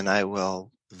schools and I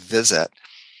will visit.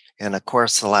 And of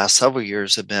course, the last several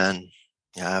years have been,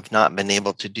 I've not been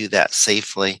able to do that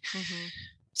safely.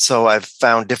 So I've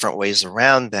found different ways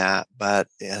around that,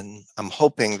 and I'm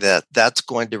hoping that that's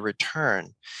going to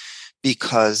return,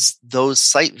 because those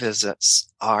site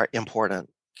visits are important.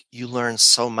 You learn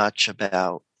so much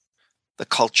about the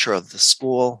culture of the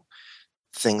school,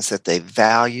 things that they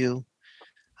value.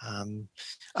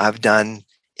 I've done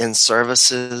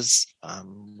in-services.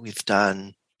 We've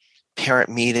done parent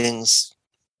meetings,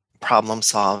 problem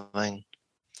solving.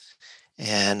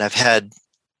 And I've had,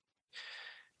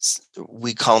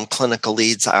 we call them clinical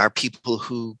leads, are people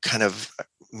who kind of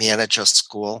manage a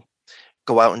school,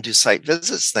 go out and do site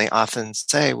visits. They often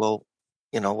say, well,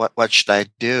 what should I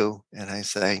do? And I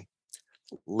say,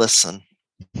 listen.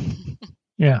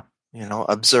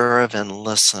 Observe and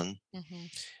listen.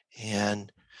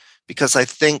 And because I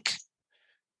think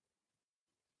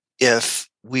if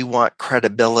we want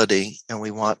credibility and we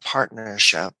want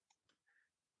partnership,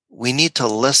 we need to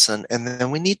listen, and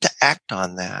then we need to act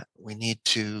on that. We need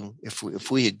to,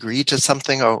 if we agree to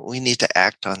something, or we need to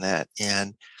act on that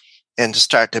and to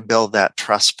start to build that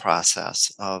trust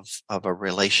process of a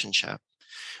relationship.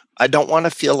 I don't want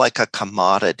to feel like a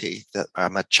commodity, that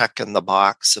I'm a check in the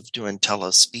box of doing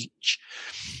telespeech.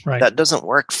 That doesn't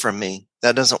work for me.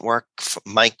 That doesn't work for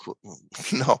Mike.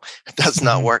 No, it does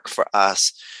not work for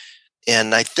us.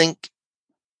 And I think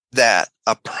that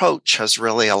approach has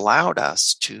really allowed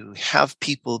us to have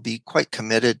people be quite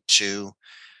committed to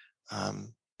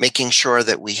making sure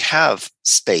that we have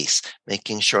space,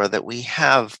 making sure that we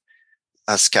have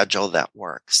a schedule that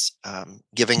works,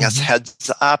 giving us heads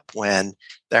up when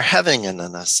they're having an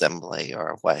assembly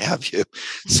or what have you.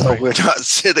 So we're not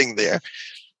sitting there,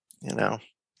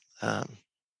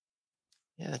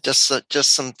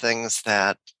 just some things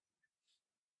that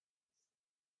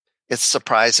it's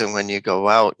surprising when you go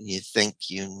out and you think,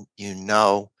 even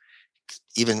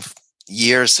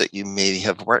years that you maybe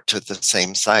have worked at the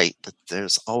same site, but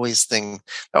there's always things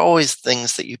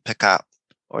that you pick up,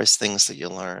 always things that you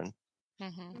learn.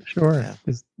 Sure. Yeah.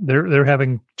 They're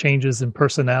having changes in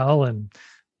personnel and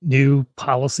new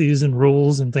policies and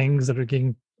rules and things that are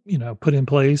getting, put in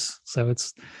place. So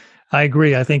I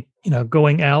agree. I think,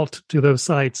 going out to those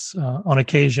sites on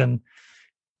occasion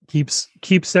keeps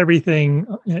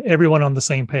everyone on the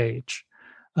same page,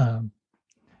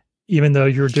 even though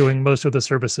you're doing most of the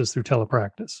services through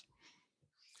telepractice.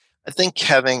 I think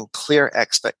having clear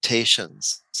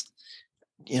expectations,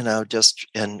 just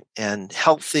and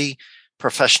healthy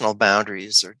professional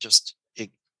boundaries are just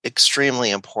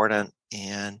extremely important.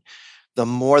 And the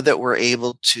more that we're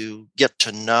able to get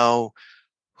to know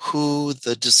who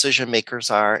the decision makers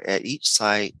are at each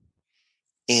site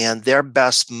and their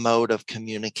best mode of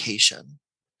communication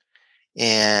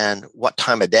and what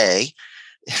time of day.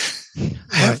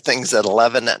 I have things at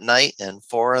 11 at night and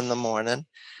 4 in the morning.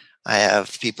 I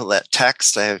have people that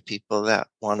text. I have people that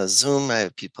want to Zoom. I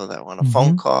have people that want a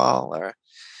phone call, or,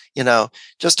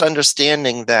 just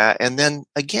understanding that. And then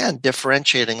again,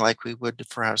 differentiating like we would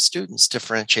for our students,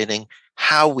 differentiating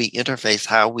how we interface,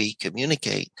 how we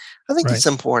communicate. I think it's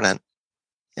important.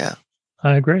 Yeah.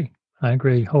 I agree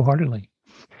wholeheartedly.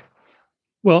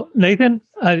 Well, Nathan,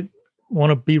 I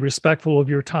want to be respectful of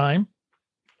your time.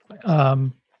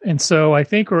 And so I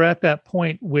think we're at that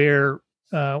point where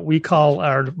we call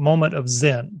our moment of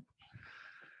Zen.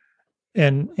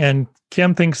 And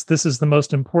Kim thinks this is the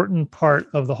most important part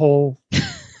of the whole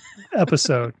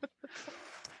episode.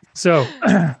 So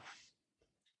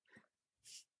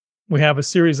we have a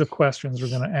series of questions we're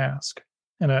going to ask.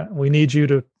 And we need you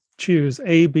to choose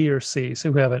A, B, or C.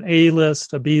 So we have an A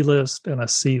list, a B list, and a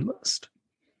C list.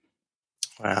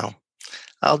 Wow.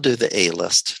 I'll do the A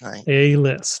list tonight. A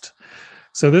list.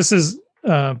 So this is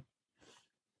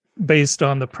based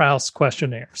on the Proust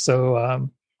questionnaire. So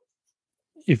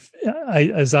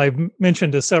as I've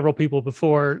mentioned to several people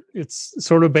before, it's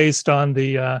sort of based on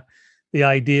the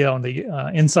idea on the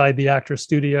Inside the Actor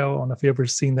Studio. I don't know if you've ever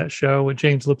seen that show with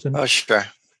James Lipton. Oh, sure.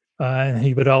 And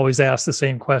he would always ask the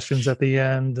same questions at the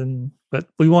end, but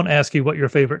we won't ask you what your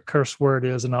favorite curse word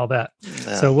is and all that.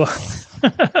 No.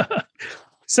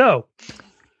 So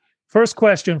first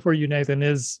question for you, Nathan,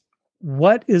 is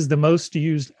what is the most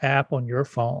used app on your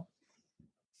phone?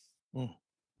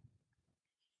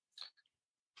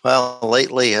 Well,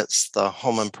 lately it's the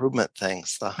home improvement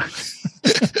things.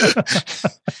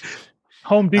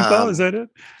 Home Depot, is that it?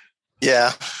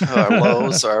 Yeah, or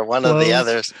Lowe's or one of the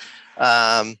others.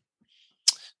 I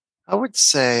would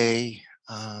say,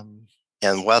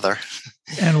 and weather.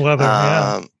 And weather,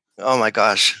 yeah. Oh my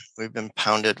gosh, we've been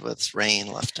pounded with rain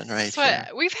left and right. So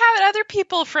we've had other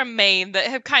people from Maine that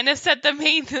have kind of said the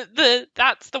Maine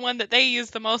that's the one that they use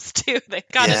the most too. They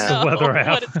got to know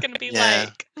what it's going to be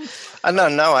like. I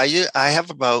don't know. I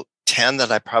have about 10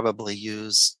 that I probably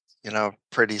use,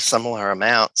 pretty similar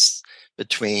amounts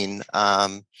between,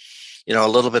 a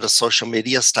little bit of social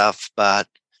media stuff, but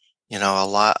a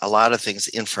lot of things,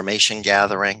 information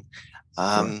gathering.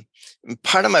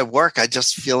 Part of my work, I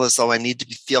just feel as though I need to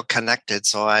feel connected.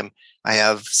 So I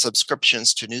have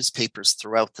subscriptions to newspapers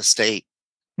throughout the state,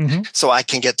 so I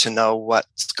can get to know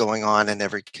what's going on in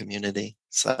every community.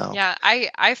 So yeah,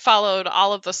 I followed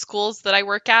all of the schools that I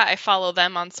work at. I follow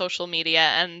them on social media,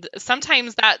 and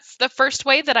sometimes that's the first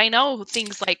way that I know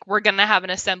things like we're going to have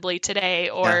an assembly today,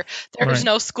 or there's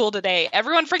no school today.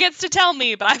 Everyone forgets to tell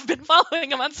me, but I've been following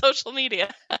them on social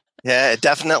media. Yeah, it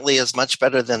definitely is much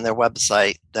better than their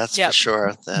website. That's for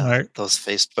sure. Those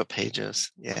Facebook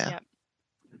pages. Yeah. Yep.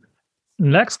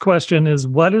 Next question is,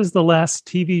 what is the last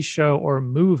TV show or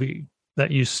movie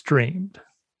that you streamed?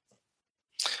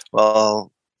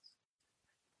 Well,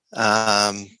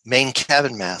 Maine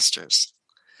Cabin Masters.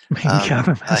 Maine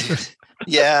Cabin Masters.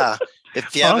 Yeah.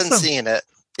 If you haven't seen it,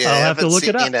 I'll have to look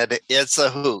it up. It's a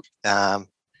hoot.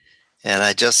 And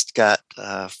I just got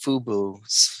FUBU,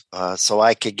 so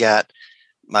I could get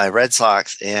my Red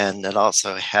Sox, and it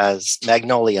also has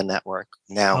Magnolia Network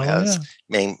has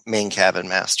Maine Cabin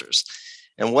Masters.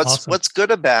 And what's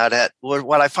good about it,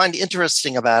 what I find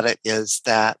interesting about it is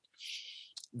that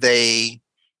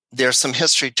there's some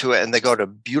history to it, and they go to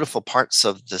beautiful parts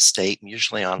of the state,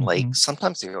 usually on lakes,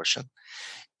 sometimes the ocean,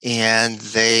 and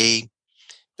they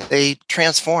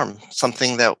transform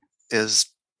something that is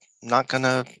not going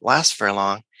to last very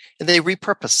long, and they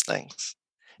repurpose things,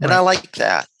 and I like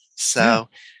that. So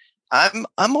I'm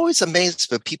always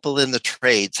amazed with people in the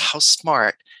trades, how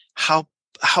smart, how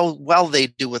well they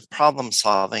do with problem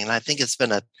solving, and I think it's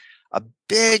been a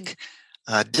big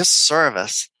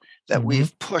disservice that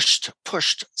we've pushed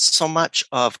so much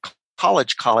of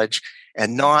college,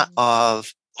 and not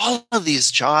of all of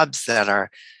these jobs that are.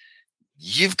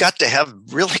 You've got to have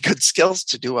really good skills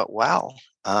to do it well.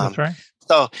 That's right.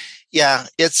 So, yeah,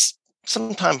 it's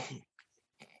sometime.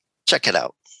 Check it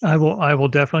out. I will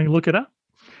definitely look it up.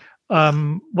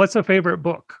 What's a favorite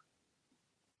book?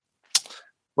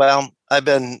 Well, I've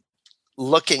been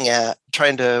looking at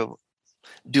trying to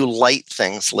do light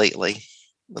things lately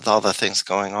with all the things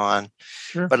going on.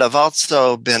 Sure. But I've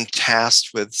also been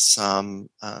tasked with some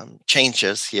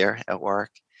changes here at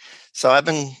work. So I've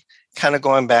been kind of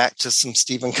going back to some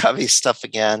Stephen Covey stuff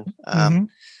again.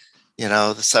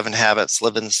 The 7 Habits,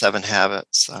 Living the 7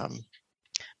 Habits.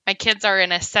 My kids are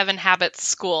in a 7 Habits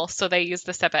school, so they use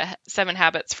the seven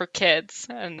habits for kids,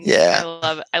 and Yeah,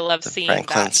 I love the seeing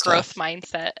Franklin that stuff. growth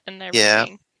mindset and Yeah,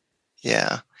 everything.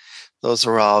 yeah. Those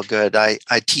are all good. I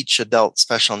teach adult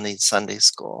special needs Sunday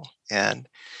school, and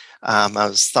I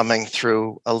was thumbing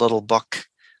through a little book,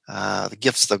 The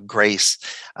Gifts of Grace,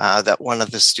 that one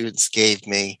of the students gave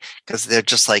me, because they're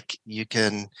just like, if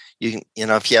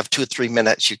you have 2 or 3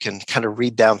 minutes, you can kind of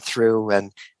read down through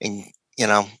and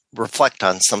reflect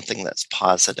on something that's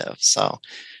positive. So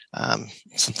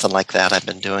something like that I've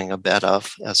been doing a bit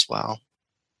of as well.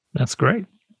 That's great.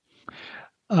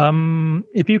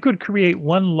 If you could create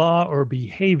one law or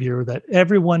behavior that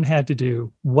everyone had to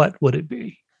do, what would it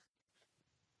be?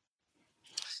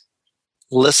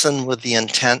 Listen with the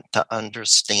intent to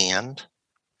understand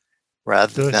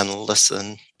rather Good. than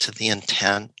listen to the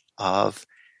intent of,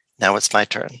 now it's my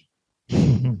turn.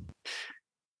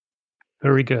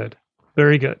 Very good.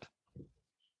 Very good.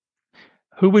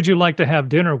 Who would you like to have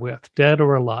dinner with, dead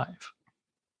or alive?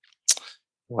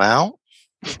 Well,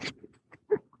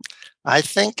 I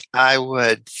think I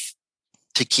would,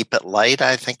 to keep it light,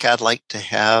 I think I'd like to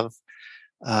have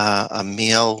a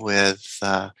meal with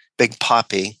Big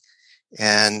Poppy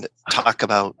and talk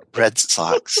about Red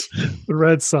Sox. The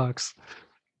Red Sox.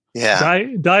 Yeah.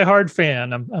 Die hard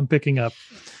fan. I'm picking up.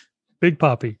 Big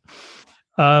Poppy.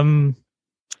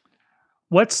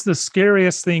 What's the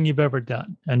scariest thing you've ever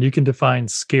done? And you can define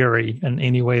scary in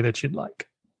any way that you'd like.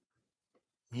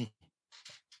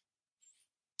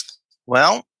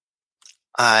 Well,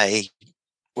 I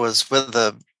was with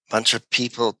a bunch of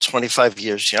people 25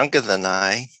 years younger than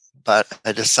I, but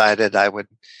I decided I would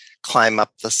climb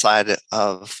up the side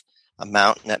of a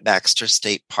mountain at Baxter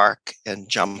State Park and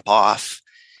jump off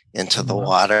into the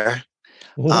water.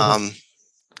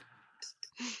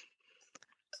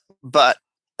 But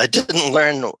I didn't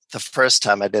learn the first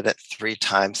time. I did it 3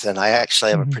 times, and I actually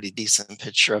have a pretty decent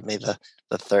picture of me the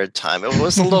third time. It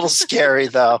was a little scary,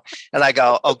 though. And I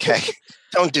go, okay,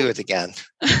 don't do it again.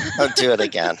 Don't do it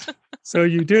again. So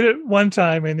you did it one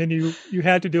time, and then you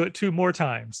had to do it 2 more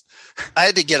times. I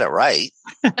had to get it right.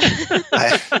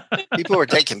 People were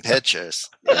taking pictures.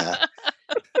 Yeah.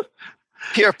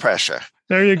 Peer pressure.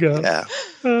 There you go. Yeah.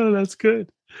 Oh, that's good.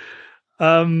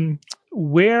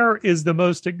 Where is the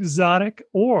most exotic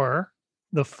or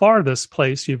the farthest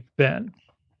place you've been?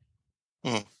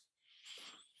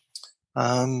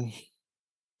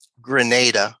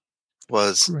 Grenada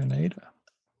was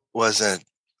a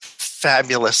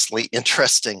fabulously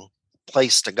interesting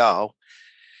place to go.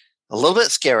 A little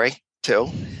bit scary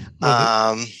too.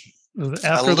 Was it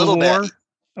after the war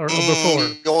or before?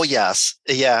 Oh yes,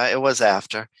 yeah, it was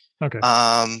after. Okay.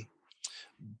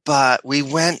 But we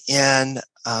went in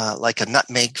like a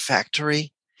nutmeg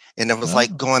factory, and it was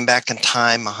like going back in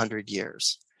time 100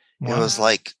 years. Wow. It was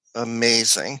like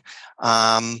amazing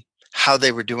how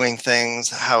they were doing things,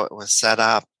 how it was set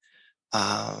up.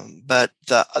 But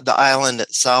the island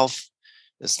itself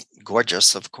is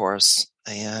gorgeous, of course,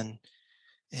 and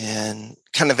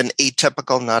kind of an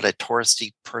atypical, not a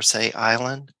touristy per se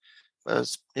island.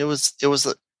 It was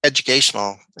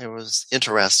educational. It was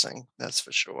interesting, that's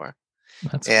for sure.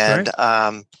 That's and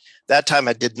great. That time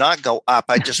I did not go up.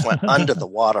 I just went under the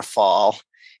waterfall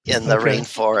in the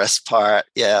rainforest part.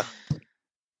 Yeah.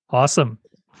 Awesome.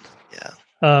 Yeah.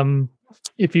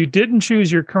 If you didn't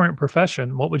choose your current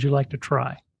profession, what would you like to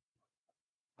try?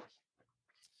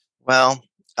 Well,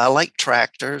 I like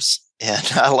tractors, and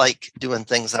I like doing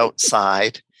things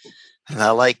outside, and I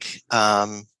like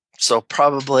so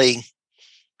probably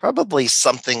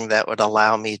something that would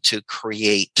allow me to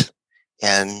create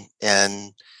and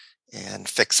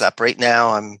fix up. Right now,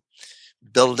 I'm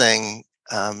building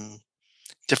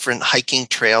different hiking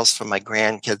trails for my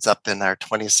grandkids up in our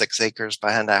 26 acres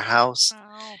behind our house.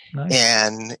 Wow.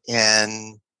 Nice.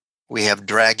 And we have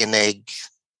Dragon Egg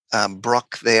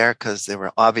Brook there, because there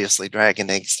were obviously dragon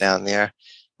eggs down there.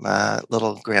 My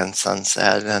little grandson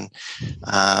said, and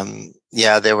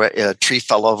there were a tree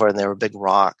fell over and there were big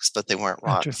rocks, but they weren't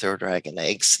rocks; Gotcha. they were dragon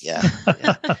eggs. Yeah.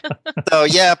 So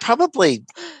probably,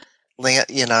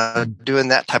 doing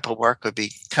that type of work would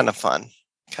be kind of fun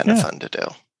to do.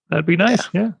 That'd be nice.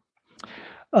 Yeah.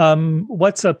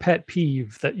 What's a pet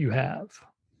peeve that you have?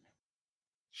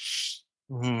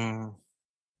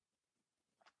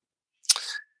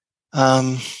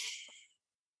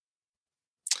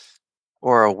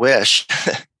 Or a wish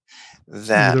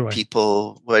that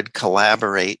people would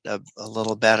collaborate a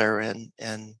little better and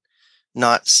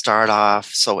not start off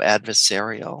so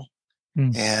adversarial.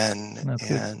 And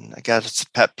I guess a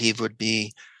pet peeve would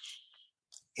be,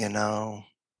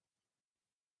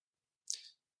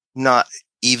 not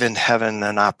even having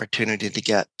an opportunity to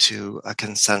get to a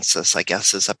consensus, I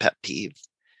guess, is a pet peeve.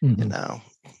 Mm-hmm. You know,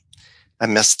 I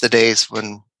miss the days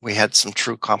when we had some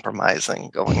true compromising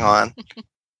going on.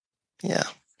 Yeah.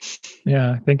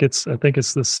 Yeah, I think it's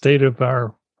the state of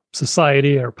our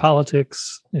society, our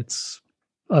politics. It's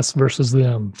us versus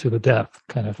them to the death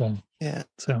kind of thing. Yeah.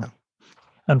 So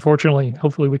unfortunately,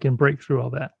 hopefully we can break through all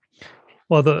that.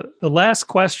 Well, the last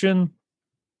question,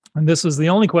 and this is the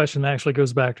only question that actually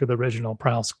goes back to the original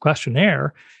Proust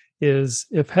questionnaire, is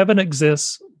if heaven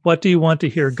exists, what do you want to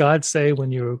hear God say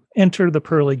when you enter the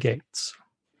pearly gates?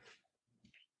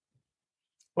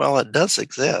 Well, it does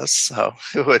exist, so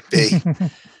it would be.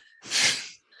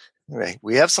 Right.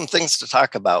 We have some things to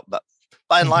talk about, but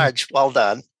by and large, well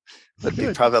done would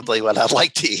be probably what I'd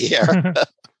like to hear.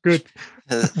 Good.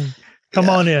 Come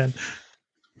on in.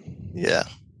 Yeah.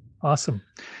 Awesome.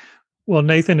 Well,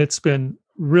 Nathan, it's been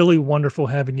really wonderful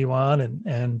having you on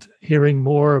and hearing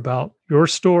more about your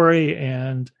story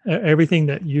and everything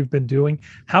that you've been doing.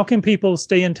 How can people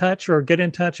stay in touch or get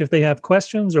in touch if they have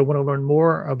questions or want to learn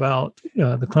more about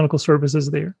the clinical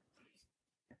services there?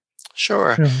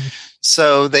 Sure.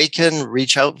 So they can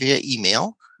reach out via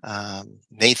email.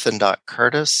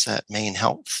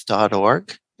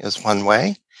 Nathan.curtis@mainehealth.org is one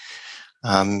way.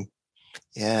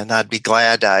 And I'd be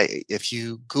glad if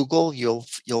you Google, you'll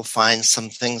find some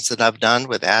things that I've done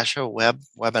with ASHA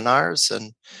webinars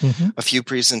and a few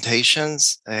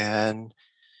presentations. And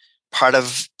part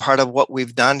of what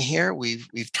we've done here,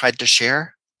 we've tried to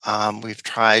share. We've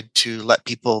tried to let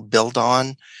people build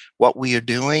on what we are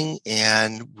doing,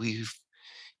 and we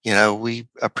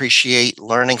appreciate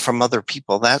learning from other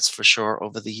people. That's for sure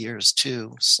over the years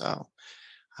too. So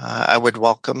I would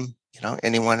welcome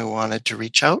anyone who wanted to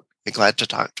reach out. Be glad to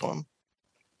talk to them.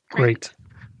 Great.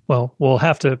 Well, we'll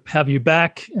have to have you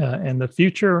back in the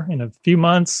future in a few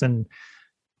months and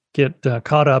get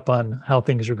caught up on how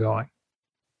things are going.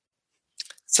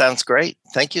 Sounds great.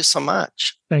 Thank you so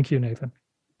much. Thank you, Nathan.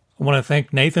 I want to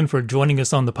thank Nathan for joining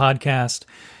us on the podcast.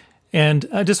 And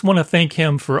I just want to thank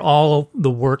him for all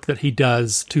the work that he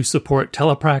does to support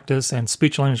telepractice and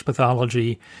speech-language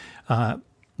pathology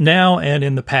now and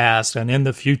in the past and in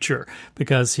the future,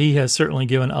 because he has certainly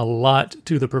given a lot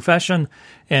to the profession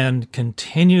and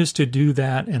continues to do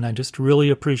that. And I just really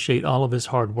appreciate all of his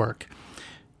hard work.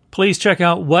 Please check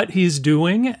out what he's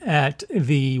doing at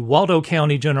the Waldo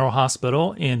County General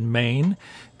Hospital in Maine.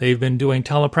 They've been doing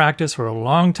telepractice for a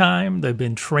long time. They've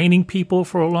been training people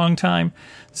for a long time.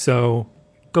 So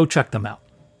go check them out.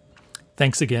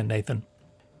 Thanks again, Nathan.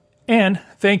 And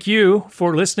thank you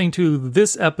for listening to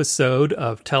this episode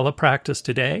of Telepractice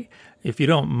Today. If you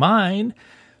don't mind,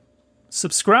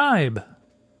 subscribe,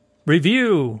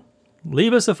 review,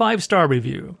 leave us a 5-star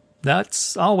review.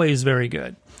 That's always very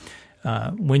good.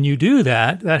 When you do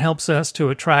that, that helps us to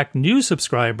attract new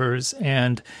subscribers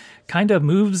and kind of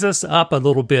moves us up a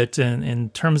little bit in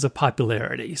terms of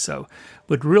popularity. So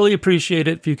would really appreciate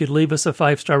it if you could leave us a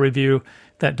 5-star review.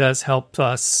 That does help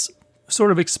us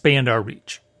sort of expand our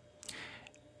reach.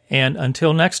 And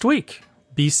until next week,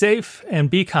 be safe and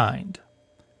be kind.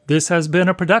 This has been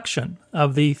a production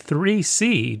of the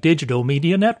 3C Digital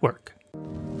Media Network.